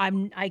was like,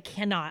 I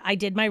cannot. I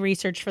did my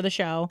research for the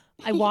show.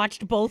 I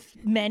watched both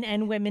Men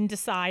and Women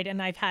Decide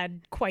and I've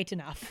had quite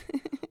enough.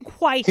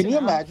 Can you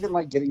imagine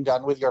like getting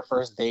done with your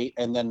first date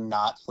and then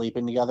not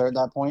sleeping together at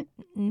that point?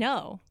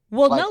 No.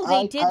 Well, like, no,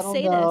 they did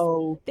say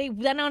know. This. They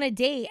went on a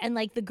date and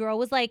like the girl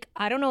was like,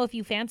 I don't know if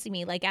you fancy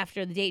me. Like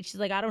after the date, she's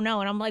like, I don't know.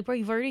 And I'm like, bro,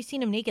 you've already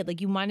seen him naked. Like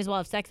you might as well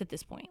have sex at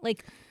this point.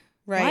 Like,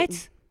 right.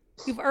 What?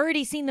 You've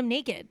already seen them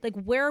naked. Like,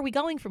 where are we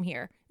going from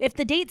here? If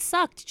the date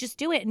sucked, just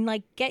do it and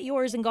like get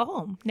yours and go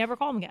home. Never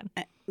call them again.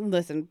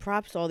 Listen,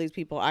 props to all these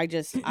people. I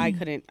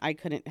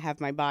couldn't have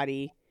my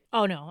body.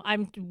 Oh no,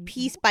 I'm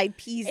piece by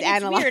piece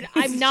analyzed. It's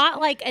weird. I'm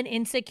not like an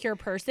insecure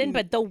person,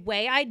 but the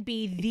way I'd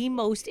be the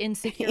most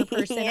insecure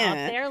person out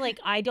there, like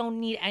I don't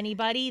need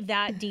anybody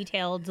that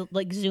detailed,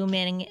 like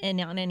zooming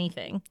in on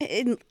anything.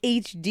 In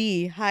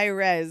HD, high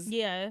res.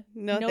 Yeah.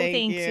 No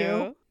thank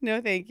you.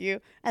 No, thank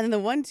you. And then the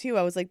one too,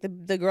 I was like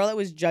the girl that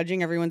was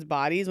judging everyone's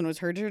bodies when it was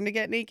her turn to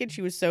get naked.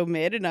 She was so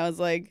mid, and I was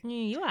like,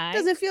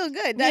 doesn't feel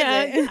good,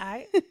 does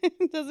it?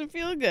 It doesn't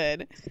feel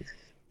good.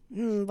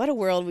 What a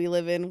world we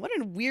live in. What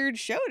a weird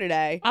show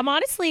today. I'm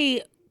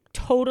honestly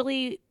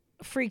totally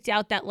freaked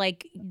out that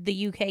like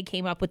the UK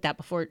came up with that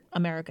before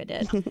America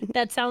did.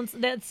 That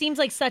seems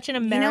like such an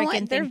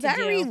American thing to do. They're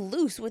very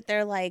loose with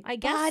their like I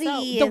guess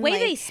body. So. The way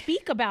they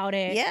speak about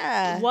it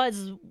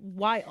was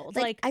wild.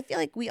 Like I feel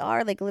like we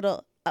are like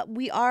little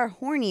we are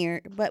hornier,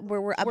 but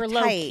we're uptight. We're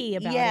low key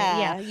about it.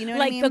 Yeah, you know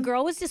what like I mean? The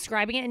girl was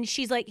describing it, and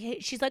she's like,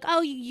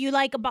 oh, you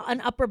like an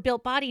upper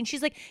built body, and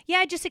she's like, yeah,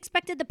 I just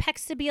expected the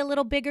pecs to be a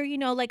little bigger, you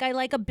know, like I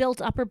like a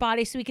built upper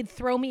body so he could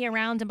throw me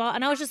around and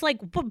I was just like,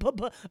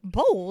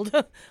 bold.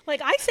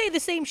 Like I say the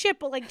same shit,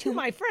 but like to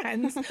my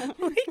friends,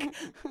 like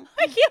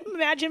I can't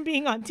imagine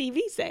being on TV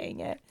saying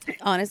it.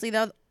 Honestly,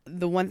 though,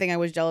 the one thing I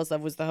was jealous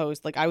of was the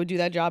host. Like I would do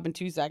that job in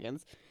 2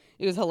 seconds.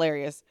 It was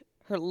hilarious.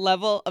 Her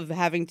level of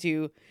having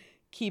to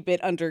keep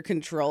it under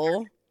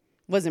control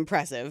was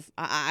impressive.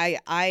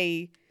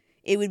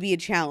 It would be a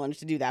challenge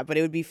to do that, but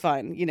it would be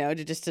fun, you know,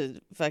 to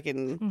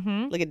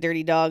fucking look at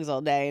dirty dogs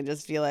all day and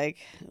just be like,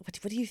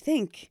 what do you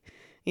think?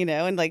 You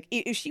know, and like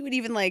if she would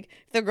even like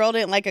if the girl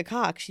didn't like a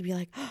cock, she'd be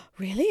like, oh,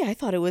 really? I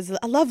thought it was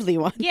a lovely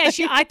one. Yeah,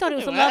 I thought it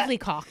was a lovely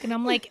cock, and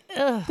I'm like,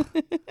 ugh,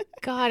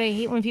 God, I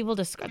hate when people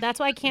describe. That's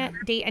why I can't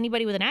date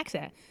anybody with an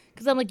accent.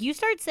 Because I'm like, you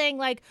start saying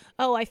like,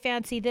 oh, I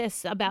fancy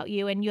this about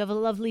you and you have a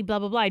lovely blah,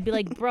 blah, blah. I'd be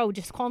like, bro,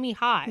 just call me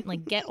hot. And,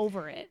 like, get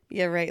over it.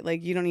 Yeah, right.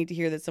 Like, you don't need to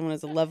hear that someone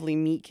has a lovely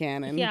meat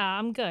cannon. Yeah,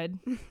 I'm good.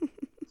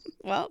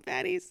 Well,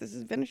 Patties, this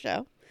has been a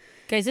show.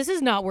 Guys, this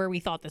is not where we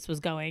thought this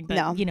was going. But,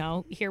 no. You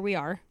know, here we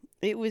are.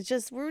 It was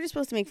just, we were just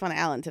supposed to make fun of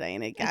Alan today.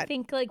 And it got I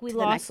think, like, we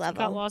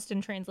got lost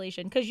in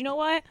translation. Because you know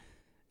what?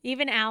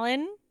 Even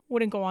Alan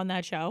wouldn't go on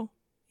that show.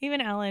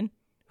 Even Alan,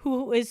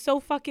 who is so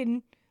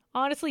fucking,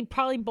 honestly,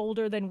 probably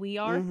bolder than we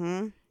are.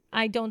 Mm-hmm.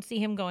 I don't see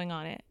him going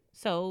on it.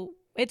 So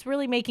it's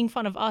really making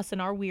fun of us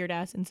and our weird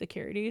ass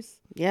insecurities.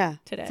 Yeah,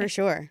 today. For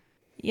sure.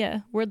 Yeah,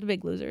 we're the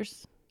big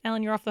losers.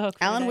 Alan, you're off the hook.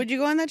 Alan, would you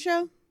go on that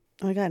show?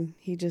 Oh my God,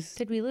 he just...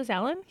 Did we lose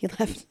Alan? He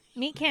left.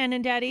 Meet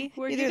Cannon, Daddy.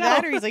 Where'd you go? Either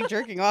that or he's like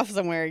jerking off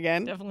somewhere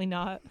again. Definitely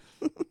not.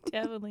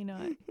 Definitely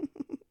not.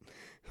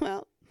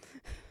 Well,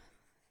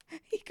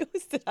 he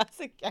ghosted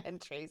us again,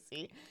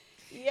 Tracy.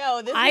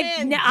 Yo, this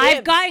man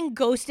I've gotten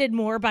ghosted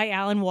more by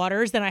Alan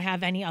Waters than I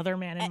have any other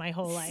man in my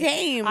whole life.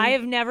 Same. I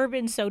have never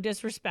been so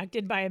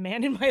disrespected by a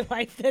man in my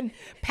life than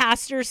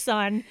pastor's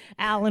son,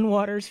 Alan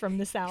Waters from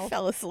the South.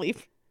 Fell asleep.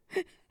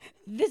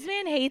 This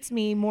man hates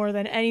me more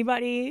than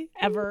anybody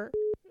ever.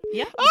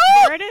 Yeah,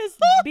 there it is.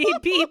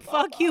 Beep, beep.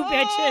 Fuck you,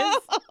 bitches.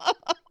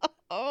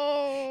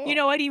 Oh. You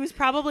know what? He was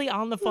probably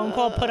on the phone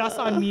call, put us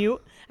on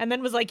mute, and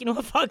then was like, you know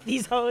what? Fuck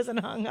these hoes, and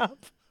hung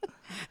up.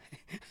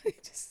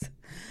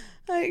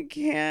 I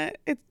can't.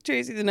 It's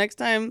Tracy. The next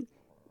time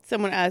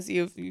someone asks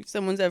you if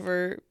someone's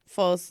ever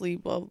fall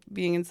asleep while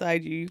being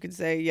inside you, you could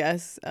say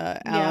yes,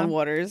 Alan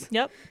Waters.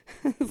 Yep.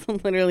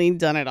 Literally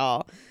done it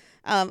all.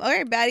 All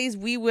right, baddies,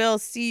 we will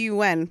see you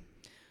when?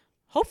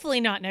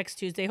 Hopefully not next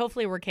Tuesday.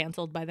 Hopefully we're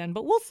canceled by then,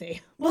 but we'll see.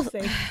 We'll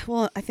see.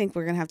 Well, I think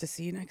we're going to have to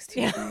see you next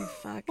Tuesday. Yeah.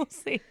 Fuck. We'll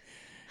see.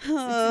 It's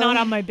not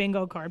on my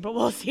bingo card, but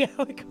we'll see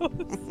how it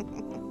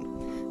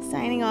goes.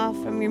 Signing off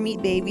from your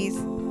meat babies.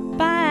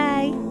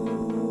 Bye.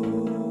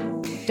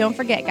 Don't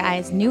forget,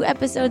 guys, new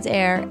episodes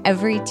air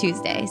every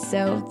Tuesday.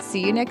 So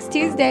see you next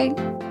Tuesday.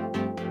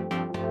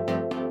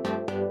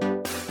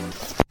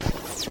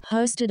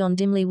 Hosted on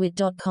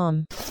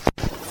dimlywit.com.